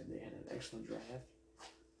things and they had an excellent draft,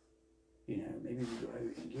 maybe we go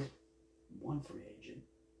out and get one free agent,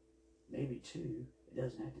 maybe two. It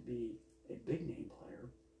doesn't have to be a big name player,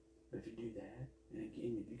 but if you do that, and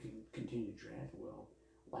again, if you can continue to draft well,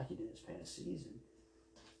 like you did this past season,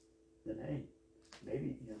 then hey,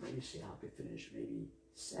 maybe Seattle could finish maybe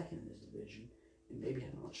second in this division and maybe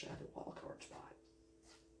have an unshackled wild card spot.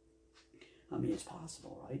 I mean, it's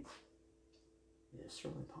possible, right? It's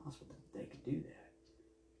certainly possible that they could do that.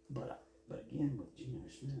 But again, with Geno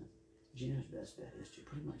Smith, Geno's best bet is to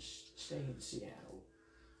pretty much stay in Seattle.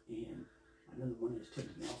 And I know the money is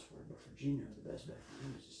tipping elsewhere, but for Geno, the best bet for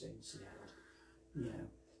him is to stay in Seattle.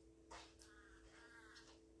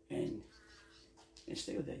 And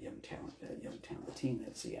stay with that young talent. The team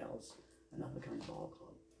at Seattle's an up-and-coming ball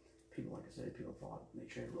club. People, like I said, people thought when they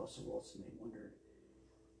traded Russell Wilson, they wondered,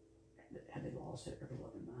 had they lost it every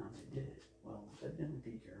 11-9, they did it. Well, that didn't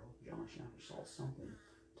repeat, Carroll. John Schneider saw something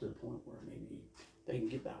to the point where maybe they can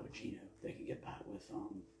get by with Geno. They can get by with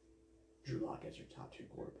Drew Lock as their top two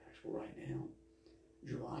quarterbacks. Well, right now,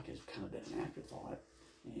 Drew Lock has kind of been an afterthought,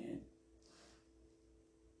 and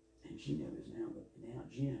Geno is now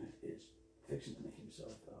Geno is fixing to make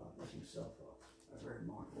himself a very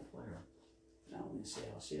remarkable player, not only in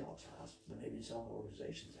Seattle Seahawks eyes, but maybe in some other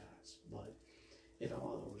organizations' eyes. But if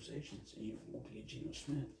all other organizations and you want to get Geno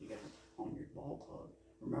Smith, you got him on your ball club.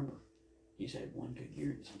 Remember, he's had one good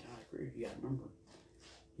year in his entire career. You got to remember,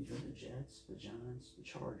 he's been the Jets, the Giants, the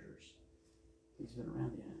Chargers. He's been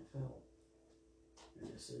around the NFL,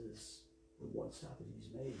 and this is the one stop that he's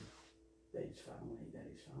made that he's finally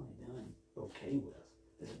done okay with.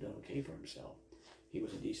 That he's done okay for himself. He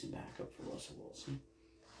was a decent backup for Russell Wilson,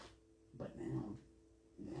 but now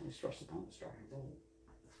he's thrust upon the starting role,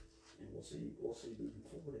 and we'll see moving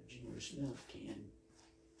forward if Geno Smith can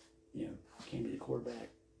be the quarterback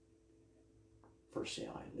for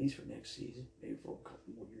Seattle, at least for next season, maybe for a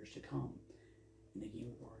couple more years to come. And again,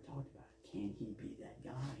 we've already talked about it. Can he be that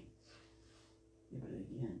guy? Yeah, but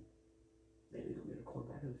again, maybe he'll be the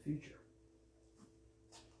quarterback of the future.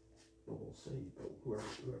 But we'll see. But whoever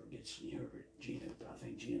gets Geno, I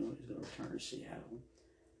think Geno is going to return to Seattle,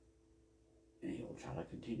 and he'll try to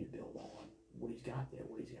continue to build on what he's got there.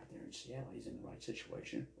 In Seattle, he's in the right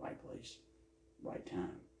situation, right place, right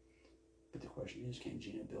time. But the question is, can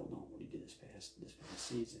Geno build on what he did this past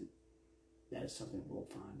season? That is something we'll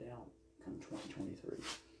find out come 2023.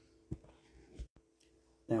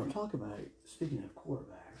 Now we're talking about, speaking of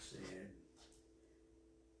quarterbacks,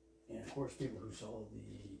 and of course people who saw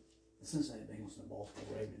the Cincinnati Bengals and the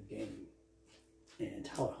Baltimore Ravens game, and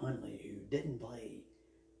Tyler Huntley, who didn't play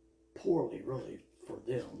poorly really for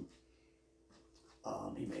them.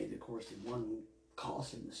 He made, of course, the one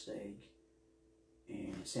costly mistake,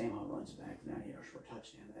 and Sam Hunt runs back 90 yards for a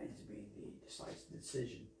touchdown. That ends up being the decisive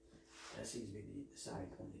decision. That seems to be the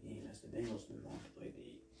deciding point of the game as the Bengals move on to play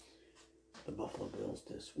the Buffalo Bills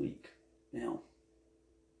this week. Now,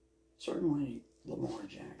 certainly Lamar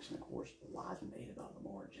Jackson, of course, a lot is made about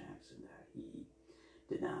Lamar Jackson that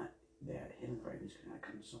him and the Ravens could not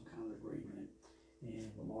come to some kind of agreement,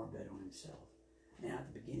 and Lamar bet on himself. Now,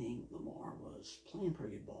 at the beginning, Lamar was playing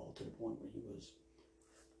pretty good ball to the point where he was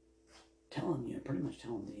pretty much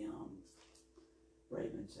telling the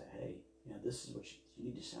Ravens that, hey, this is what you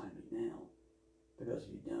need to sign me now, because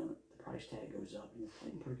if you don't, the price tag goes up, and you're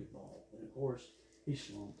playing pretty good ball. And of course, he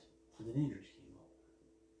slumped, and then injuries came up.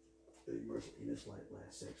 He missed like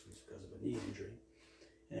last 6 weeks because of a knee injury.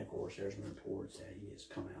 And of course, there's been reports that he has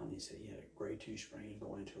come out and he said he had a grade 2 sprain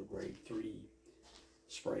going into a grade 3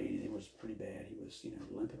 sprain, and it was pretty bad. He was,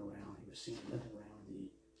 limping around. He was seen limping around the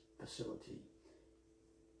facility.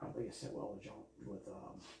 I think it said well with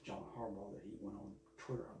John Harbaugh that he went on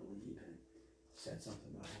Twitter, I believe, and said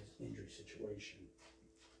something about his injury situation.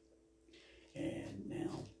 And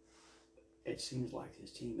now it seems like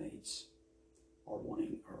his teammates are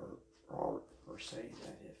wanting or saying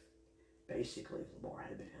that if Lamar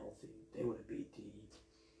had been healthy, they would have beaten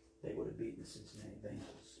the Cincinnati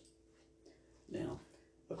Bengals. Now,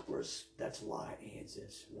 of course, that's a lot of ands,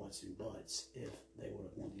 what's and buts if they would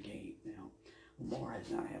have won the game. Now, Lamar has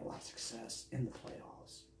not had a lot of success in the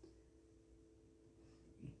playoffs.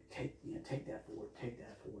 Take that for what it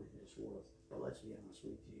is worth. But let's be honest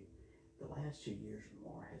with you, the last 2 years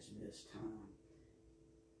Lamar has missed time.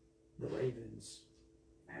 The Ravens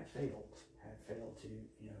have failed.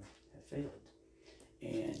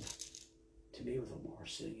 And to me, with Lamar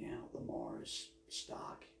sitting out, Lamar's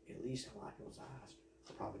stock, at least in a lot of people's eyes,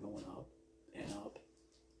 are probably going up and up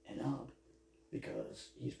and up. because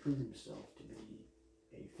he's proven himself to be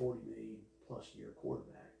a 40 million plus year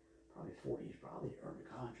quarterback. Probably 40. He's probably earned a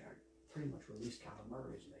contract pretty much what at least Kyler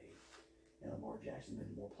Murray's made. And Lamar Jackson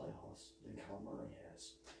made more playoffs than Kyler Murray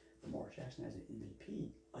has. Lamar Jackson has an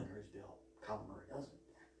MVP under his belt. Kyler Murray doesn't.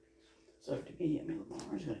 So to me, I mean,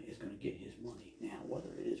 Lamar is going to get his money. Now,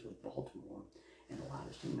 whether it is with Baltimore, and a lot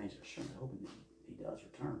of his teammates are certainly hoping that he does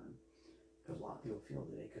return, because a lot of people feel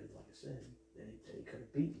that they could have, like I said, that they could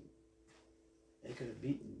have beaten. They could have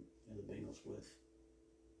beaten the Bengals with,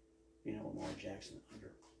 Lamar Jackson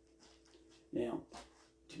under. Now,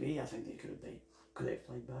 to me, I think they could have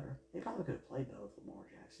played better. They probably could have played better with Lamar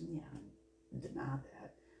Jackson. Yeah, I mean, deny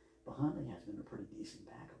that. But Huntley has been a pretty decent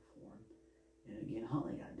backup for him. And again,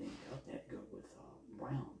 Huntley got dinged up that good with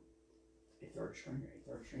Brown, a third string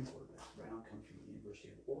quarterback. Brown comes from the University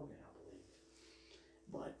of Oregon, I believe.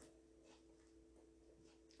 But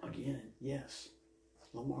again, yes,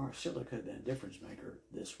 Lamar certainly could have been a difference maker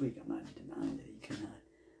this week. I'm not denying that he cannot.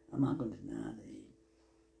 I'm not going to deny that he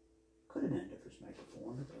could have been a difference maker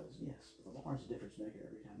for him, because yes, Lamar's a difference maker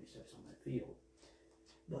every time he steps on that field.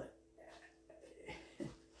 But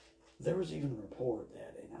there was even a report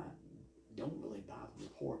that, and I don't really buy the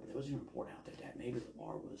report, but there was even a report out there that maybe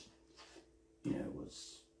Lamar was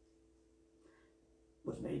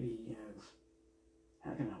maybe,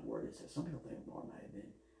 how can I word this? That some people think Lamar might have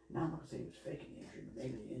been, now I'm not going to say he was faking the injury, but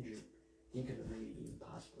maybe the injury, he could have maybe even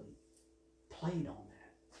possibly played on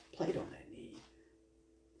that knee.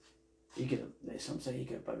 He could have, some say he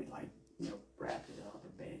could have probably wrapped it up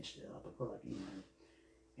or bandaged it up or put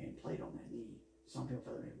and played on that knee. Some people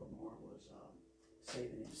thought maybe Lamar was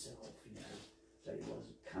saving himself, that he was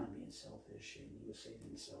kind of being selfish and he was saving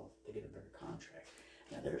himself to get a better contract.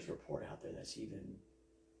 Now there's a report out there that's even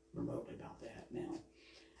remotely about that. Now,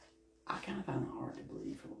 I kind of found it hard to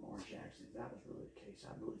believe for Lamar Jackson. If that was really the case,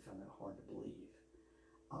 I really found that hard to believe.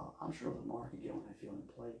 I'm sure Lamar could get on that field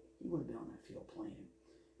and play. He would have been on that field playing,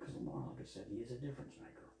 because Lamar, like I said, he is a difference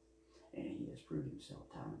maker. And he has proved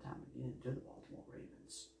himself time and time again to the Baltimore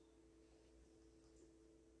Ravens.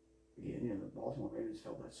 Again, the Baltimore Ravens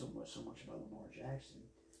felt that so much about Lamar Jackson,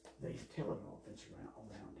 they tailored an offense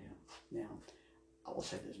around him. Now, I will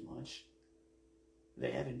say this much.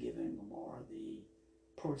 They haven't given Lamar the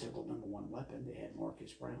prototypical number one weapon. They had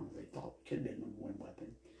Marcus Brown, who they thought could be a number one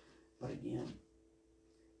weapon. But again,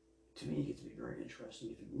 to me, it gets to be very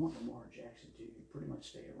interesting. If you want Lamar Jackson to pretty much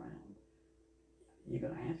stay around, you're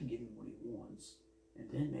going to have to give him what he wants, and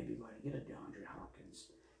then maybe go ahead and get a DeAndre Hopkins.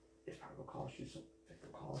 It's probably going to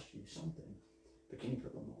cost you something. But can you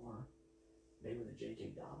put Lamar, maybe with a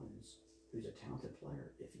J.K. Dobbins, who's a talented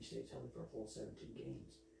player, if he stays healthy for a full 17 games?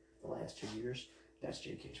 The last 2 years, that's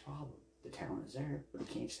J.K.'s problem. The talent is there, but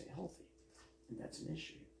he can't stay healthy, and that's an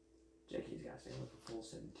issue. J.K.'s got to stay healthy for full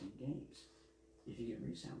 17 games. If you can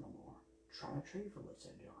re-sign Lamar, try to trade for, let's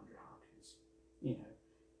say, DeAndre Hopkins.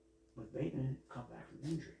 With Bateman come back from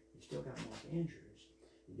injury, you still got Mark Andrews.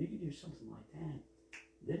 If you can do something like that,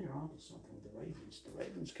 then you're onto something with the Ravens. The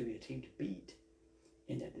Ravens could be a team to beat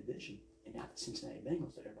in that division, and not the Cincinnati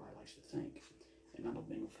Bengals that everybody likes to think. And I'm a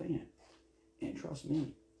Bengal fan. And trust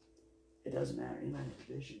me, it doesn't matter. Anybody in the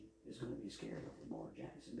division is going to be scared of Lamar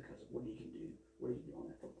Jackson because of what he can do, what he can do on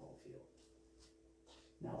that football field.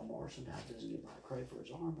 Now, Lamar sometimes doesn't get a lot of credit for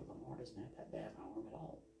his arm, but Lamar doesn't have that bad an arm at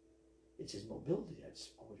all. It's his mobility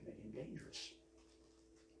that's always making him dangerous.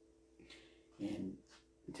 And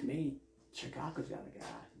to me, Chicago's got a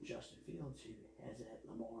guy, Justin Fields, who has that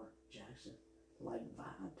Lamar Jackson-like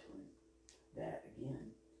vibe to him. That,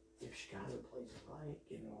 again, if Chicago plays it right,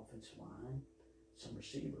 get an offensive line, some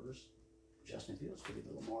receivers, Justin Fields could be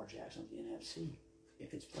the Lamar Jackson of the NFC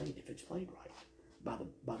if it's played right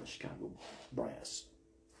by the Chicago brass.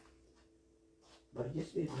 But it gets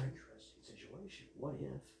to be a very interesting situation. What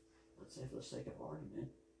if, let's say for the sake of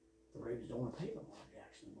argument, the Ravens don't want to pay Lamar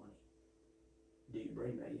Jackson the money? Do you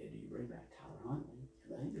bring back Tyler Huntley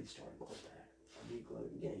and let him be the starting quarterback? Or do you go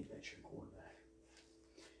and get a veteran quarterback?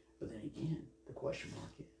 But then again, the question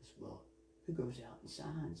mark is, well, who goes out and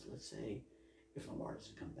signs, let's say, if Lamar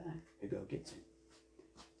doesn't come back, who gets him?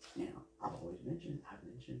 Now, I've mentioned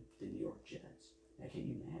the New York Jets. Now, can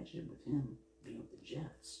you imagine with him being with the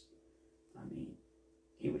Jets? I mean,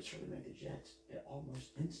 he would certainly make the Jets an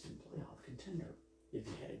almost instant playoff contender if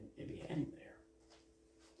he had him there.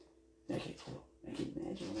 Now, can you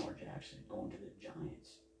imagine Lamar Jackson going to the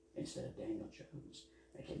Giants instead of Daniel Jones?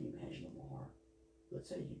 Now, can you imagine Lamar? Let's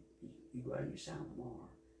say you go out and you sign Lamar,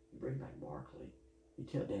 you bring back Barkley, you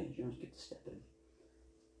tell Daniel Jones to get to step in.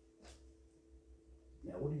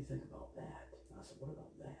 Now, what do you think about that? And I said, what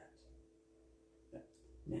about that?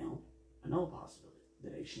 Now, another possibility,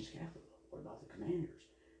 the nation's capital, or about the Commanders.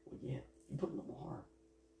 Well, yeah, you put Lamar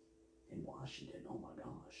in Washington, oh my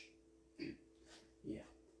gosh. Yeah,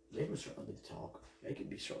 they would certainly be the talk. They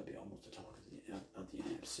could certainly be almost the talk of the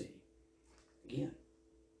NFC. Again,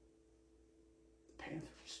 the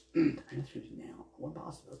Panthers. The Panthers now, one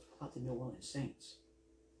possibility, what about the New Orleans Saints?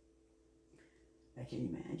 Now, can you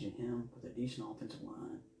imagine him with a decent offensive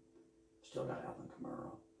line? Still got Alvin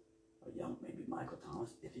Kamara, a young, maybe Michael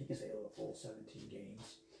Thomas, if he can stay over the full 17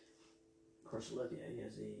 games. Of course, Olivier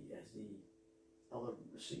as the other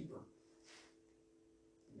receiver.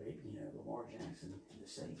 Maybe, Lamar Jackson and the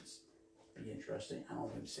Saints. Be interesting. I don't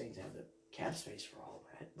know if the Saints have the cap space for all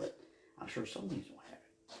that, but I'm sure some teams will have it.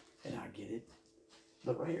 And I get it.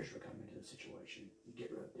 The Raiders were coming into the situation. You get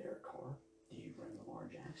rid of Derek Carr. Do you bring Lamar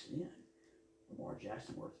Jackson in? Lamar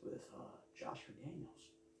Jackson worked with Josh McDaniels.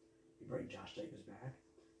 You bring Josh Jacobs back.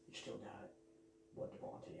 You still got,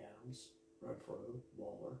 Devontae Adams, Renfro,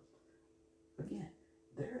 Waller. Again,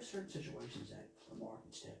 there are certain situations that Lamar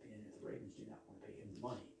can step in if the Ravens do not want to pay him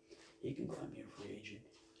money. He can go out and be a free agent,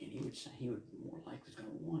 and he would more likely is going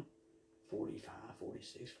to want $45,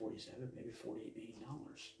 $46, $47, maybe $48 million.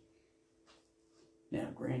 Now,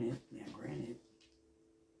 granted,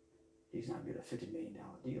 he's not going to get a $50 million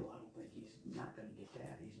deal. I don't think he's not going to get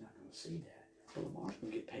that. He's not going to see that. But Lamar's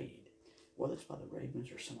going to get paid, whether it's by the Ravens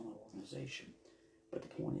or some other organization. But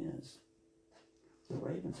the point is, the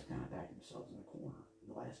Ravens have kind of backed themselves in the corner.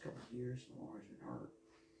 In the last couple of years, Lamar's been hurt.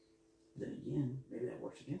 Then again, maybe that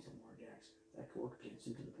works against Lamar Jackson. That could work against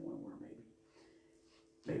him to the point where maybe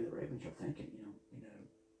the Ravens are thinking,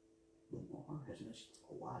 Lamar has missed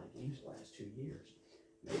a lot of games the last 2 years.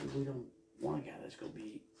 Maybe we don't want a guy that's going to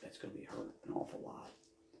be hurt an awful lot.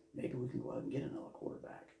 Maybe we can go out and get another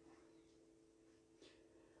quarterback.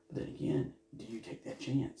 But then again, do you take that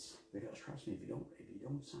chance? Because trust me, if you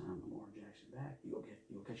don't sign Lamar Jackson back, you'll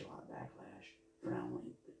catch a lot of backlash for not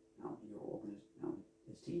only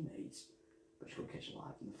his teammates, but you'll catch a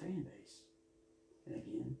lot from the fan base. And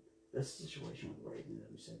again, this situation with the Ravens,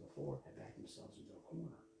 as we said before, have backed themselves into a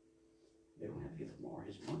corner. They don't have to give Lamar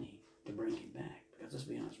his money to bring him back. Because let's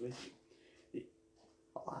be honest with you,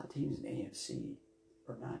 a lot of teams in the AFC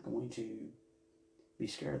are not going to be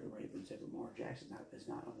scared of the Ravens if Lamar Jackson is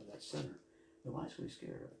not under that center. Nobody's going to be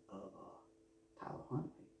scared of Tyler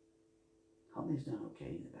Huntley. Huntley's done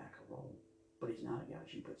okay in the back of role, but he's not a guy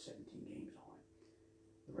that you put 17 games on.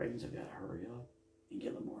 The Ravens have got to hurry up and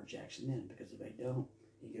get Lamar Jackson in, because if they don't,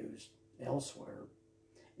 he goes elsewhere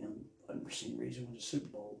and unforeseen reason wins a Super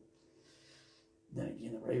Bowl. Then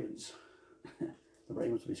again, the Ravens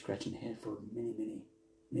will be scratching their head for many, many,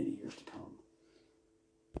 many years to come.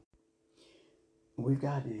 We've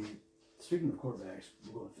got to, speaking of quarterbacks,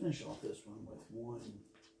 we're going to finish off this one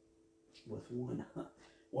with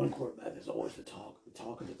one quarterback that's always the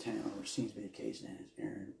talk of the town, or seems to be the case now, is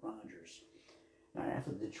Aaron Rodgers. Now,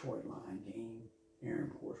 after the Detroit Lion game,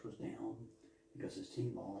 Aaron, of course, was down because his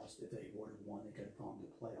team lost. If they would have won, they could have gone to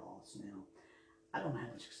the playoffs. Now, I don't know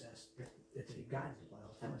how much success, if they got to the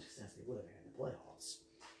playoffs, how much success they would have had in the playoffs.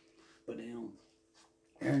 But now,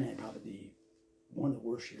 Aaron had probably one of the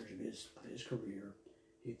worst years of his career.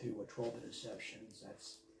 He threw 12 interceptions.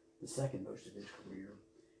 That's the second most of his career.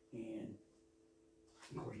 And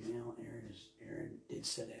of course now Aaron did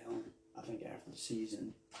sit down, I think, after the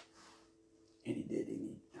season. And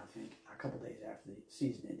I think a couple days after the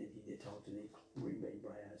season ended, he did talk to the Green Bay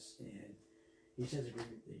brass, and he says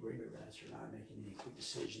the Green Bay brass are not making any quick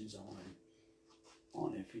decisions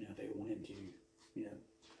on if they want him to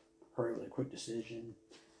hurry with a quick decision.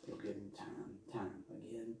 They'll give him time.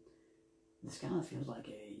 Again, this kind of feels like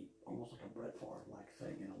almost like a Brett Favre-like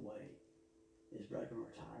thing in a way. Is Brett going to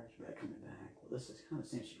retire? Is Brett coming back? Well, this is kind of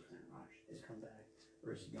essentially with Aaron Rodgers. Is he coming back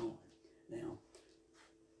or is he gone? Now,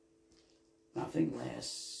 I think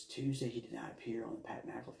last Tuesday he did not appear on the Pat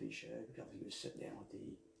McAfee show because he was sitting down with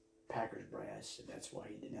the Packers brass, and that's why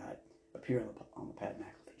he did not appear on the Pat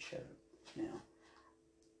McAfee show. Now,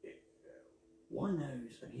 one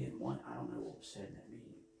knows, again, I don't know what was said in that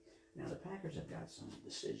meeting. Now, the Packers have got some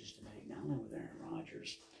decisions to make, not only with Aaron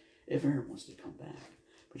Rodgers, if Aaron wants to come back,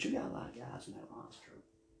 but you got a lot of guys in that roster,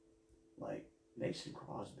 like Mason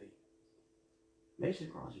Crosby. Mason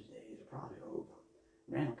Crosby's days are probably over.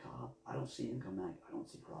 Randall Cobb, I don't see him come back. I don't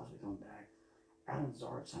see Crosby coming back. Alan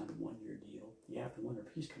Zard signed a 1-year deal. You have to wonder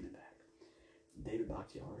if he's coming back. David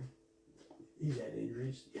Bakhtiari, he's had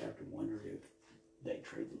injuries. You have to wonder if they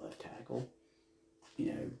trade the left tackle,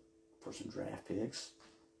 for some draft picks.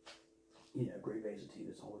 Green Bay's a team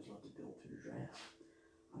that's always loved to build through the draft.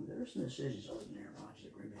 There are some decisions other than Aaron Rodgers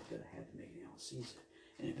that Green Bay's going to have to make now this season.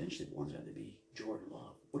 And eventually one's got to be Jordan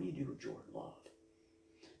Love. What do you do with Jordan Love?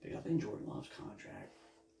 Because I think Jordan Love's contract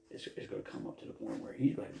is going to come up to the point where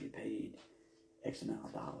he's going to be paid X amount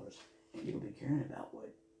of dollars, and he'll be caring about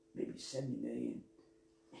what, maybe $70 million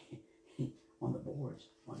on the boards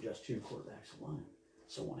on just 2 quarterbacks alone.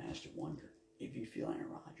 So one has to wonder if you feel Aaron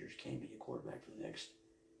Rodgers can be a quarterback for the next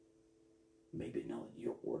maybe another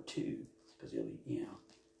year or two, because he'll be,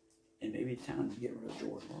 and maybe it's time to get rid of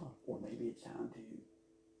Jordan Love, or maybe it's time to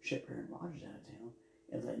ship Aaron Rodgers out of town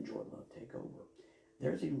and let Jordan Love take over.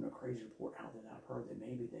 There's even a crazy report out that I've heard that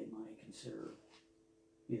maybe they might consider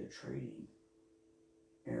either trading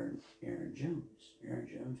Aaron Jones. Aaron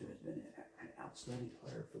Jones, who has been an outstanding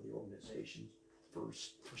player for the organization for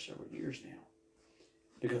several years now.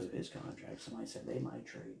 Because of his contract, somebody said they might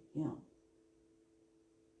trade him.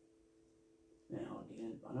 Now,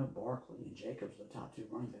 again, I know Barkley and Jacobs are the top 2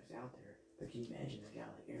 running backs out there, but can you imagine a guy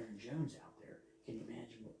like Aaron Jones out there? Can you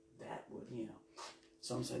imagine what that would,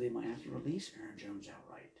 Some say they might have to release Aaron Jones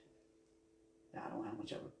outright. Now, I don't know how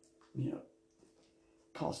much that would,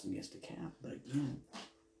 cost them against the cap, but again,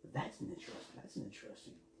 that's an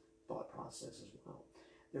interesting thought process as well.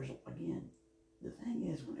 Again, the thing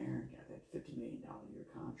is, when Aaron got that $50 million a year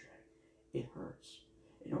contract, it hurts.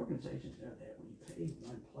 And organizations know that when you pay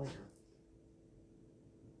one player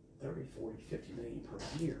 30, 40, 50 million per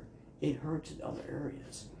year, it hurts in other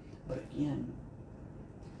areas. But again,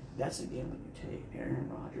 that's again when you take Aaron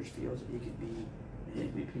Rodgers feels that he could be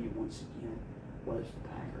an MVP once again, whether it's the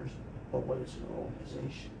Packers or whether it's an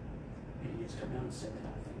organization. And he has come out and said that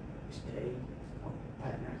I think today,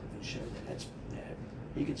 Pat McAfee showed that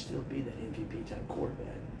he could still be that MVP type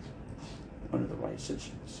quarterback under the right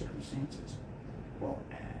circumstances. Well,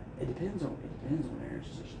 it depends on Aaron's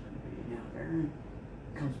decision going to be. Now, if Aaron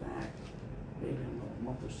comes back maybe in a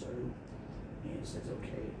month or so and says,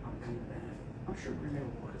 okay, I'm coming back, I'm sure Green Bay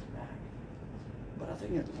will work it back. But I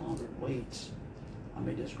think if the longer it waits,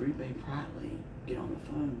 does Green Bay privately get on the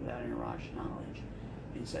phone without Aaron Rodgers' knowledge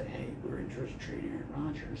and say, hey, we're interested in trading Aaron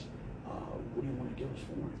Rodgers, what do you want to give us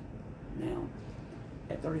for him? Now,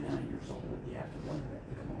 at 39 years old, you have to wonder if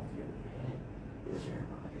to come off the other head, does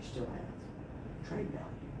Aaron Rodgers still have trade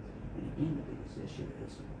value? And again, the biggest issue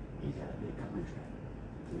is he's got a big contract.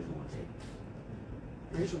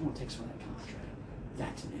 Who's going to take some of that contract?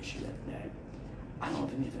 That's an issue that I don't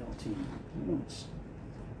know if any NFL team wants.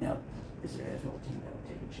 Now, is there an NFL team that would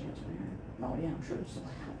take a chance on Aaron? No, yeah, I'm sure there's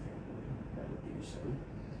somebody out there that would do so.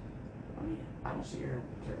 I don't see Aaron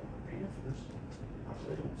with the Carolina Panthers. I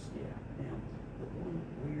really don't see it. Now, the one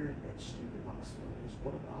weird and stupid possibility is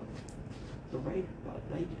what about the Raiders, about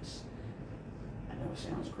Vegas? I know it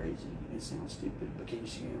sounds crazy, it sounds stupid, but can you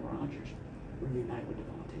see Aaron Rodgers reunite with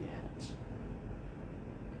Devontae Adams?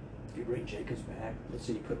 If you bring Jacobs back, let's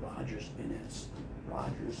say you put Rodgers in there.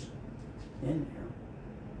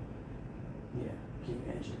 Yeah, can you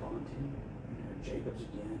imagine Devontae? Jacobs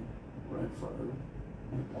again, Renfro,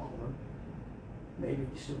 and Waller. Maybe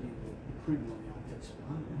you still need to improve on the offensive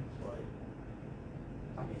line, but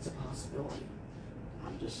it's a possibility.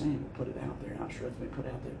 I'm just saying, we'll put it out there. I'm sure it's been put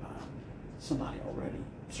out there by somebody already,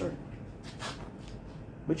 certainly.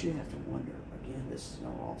 But you have to wonder, again, this is no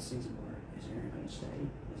off-season where is Aaron going to stay?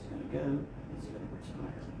 Is he going to go? Is he going to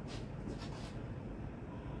retire?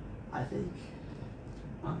 I think,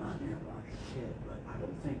 I'm not an Aaron Rodgers kid, but I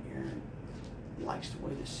don't think Aaron likes the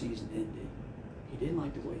way the season ended. He didn't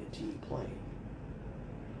like the way the team played.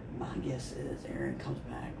 My guess is Aaron comes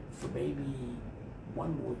back for maybe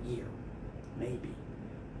one more year, maybe.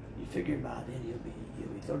 You figure by then he'll be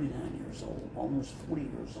 39 years old, almost 40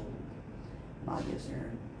 years old. My guess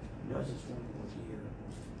Aaron does his one more year.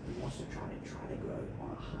 He wants to try to go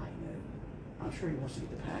on a high note. I'm sure he wants to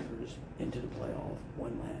get the Packers into the playoff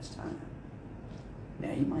one last time.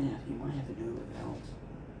 Now he might have to do it without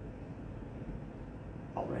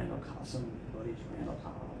Randall Cobb, some of his buddies, Randall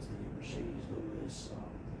Cobbs, Mercedes Lewis,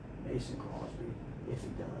 Mason Crosby. If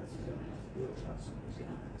he does, he's going to have to do it without some of these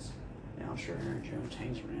guys. Now I'm sure Aaron Jones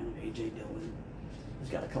hangs around, A.J. Dillon. He's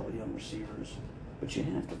got a couple of young receivers. But you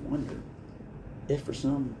have to wonder if for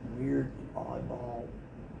some weird oddball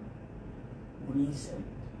reason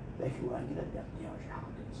they could go out and get a DeAndre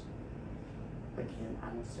Hopkins. Again, I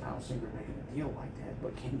don't think we're making a deal like that,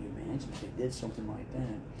 but can you imagine if they did something like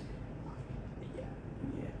that?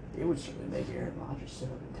 Yeah, it would certainly make Aaron Rodgers sit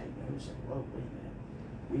up and take notice and, whoa, wait a minute,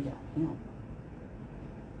 we got him.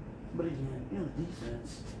 But again, the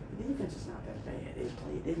defense is not that bad.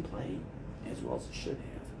 It didn't play as well as it should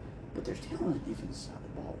have. But there's talent on the defense side of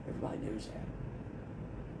the ball. Everybody knows that.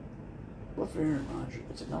 But for Aaron Rodgers,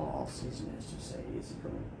 it's another off-season is to say, is he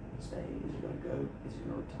going to stay? Is he going to go? Is he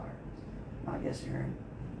going to retire? I guess Aaron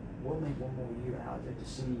will make one more year out of it to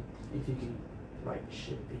see if he can right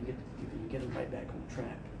ship, if you can get them right back on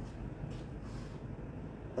track.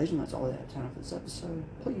 Ladies and gentlemen, that's all I have time for this episode.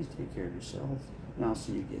 Please take care of yourself, and I'll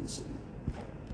see you again soon.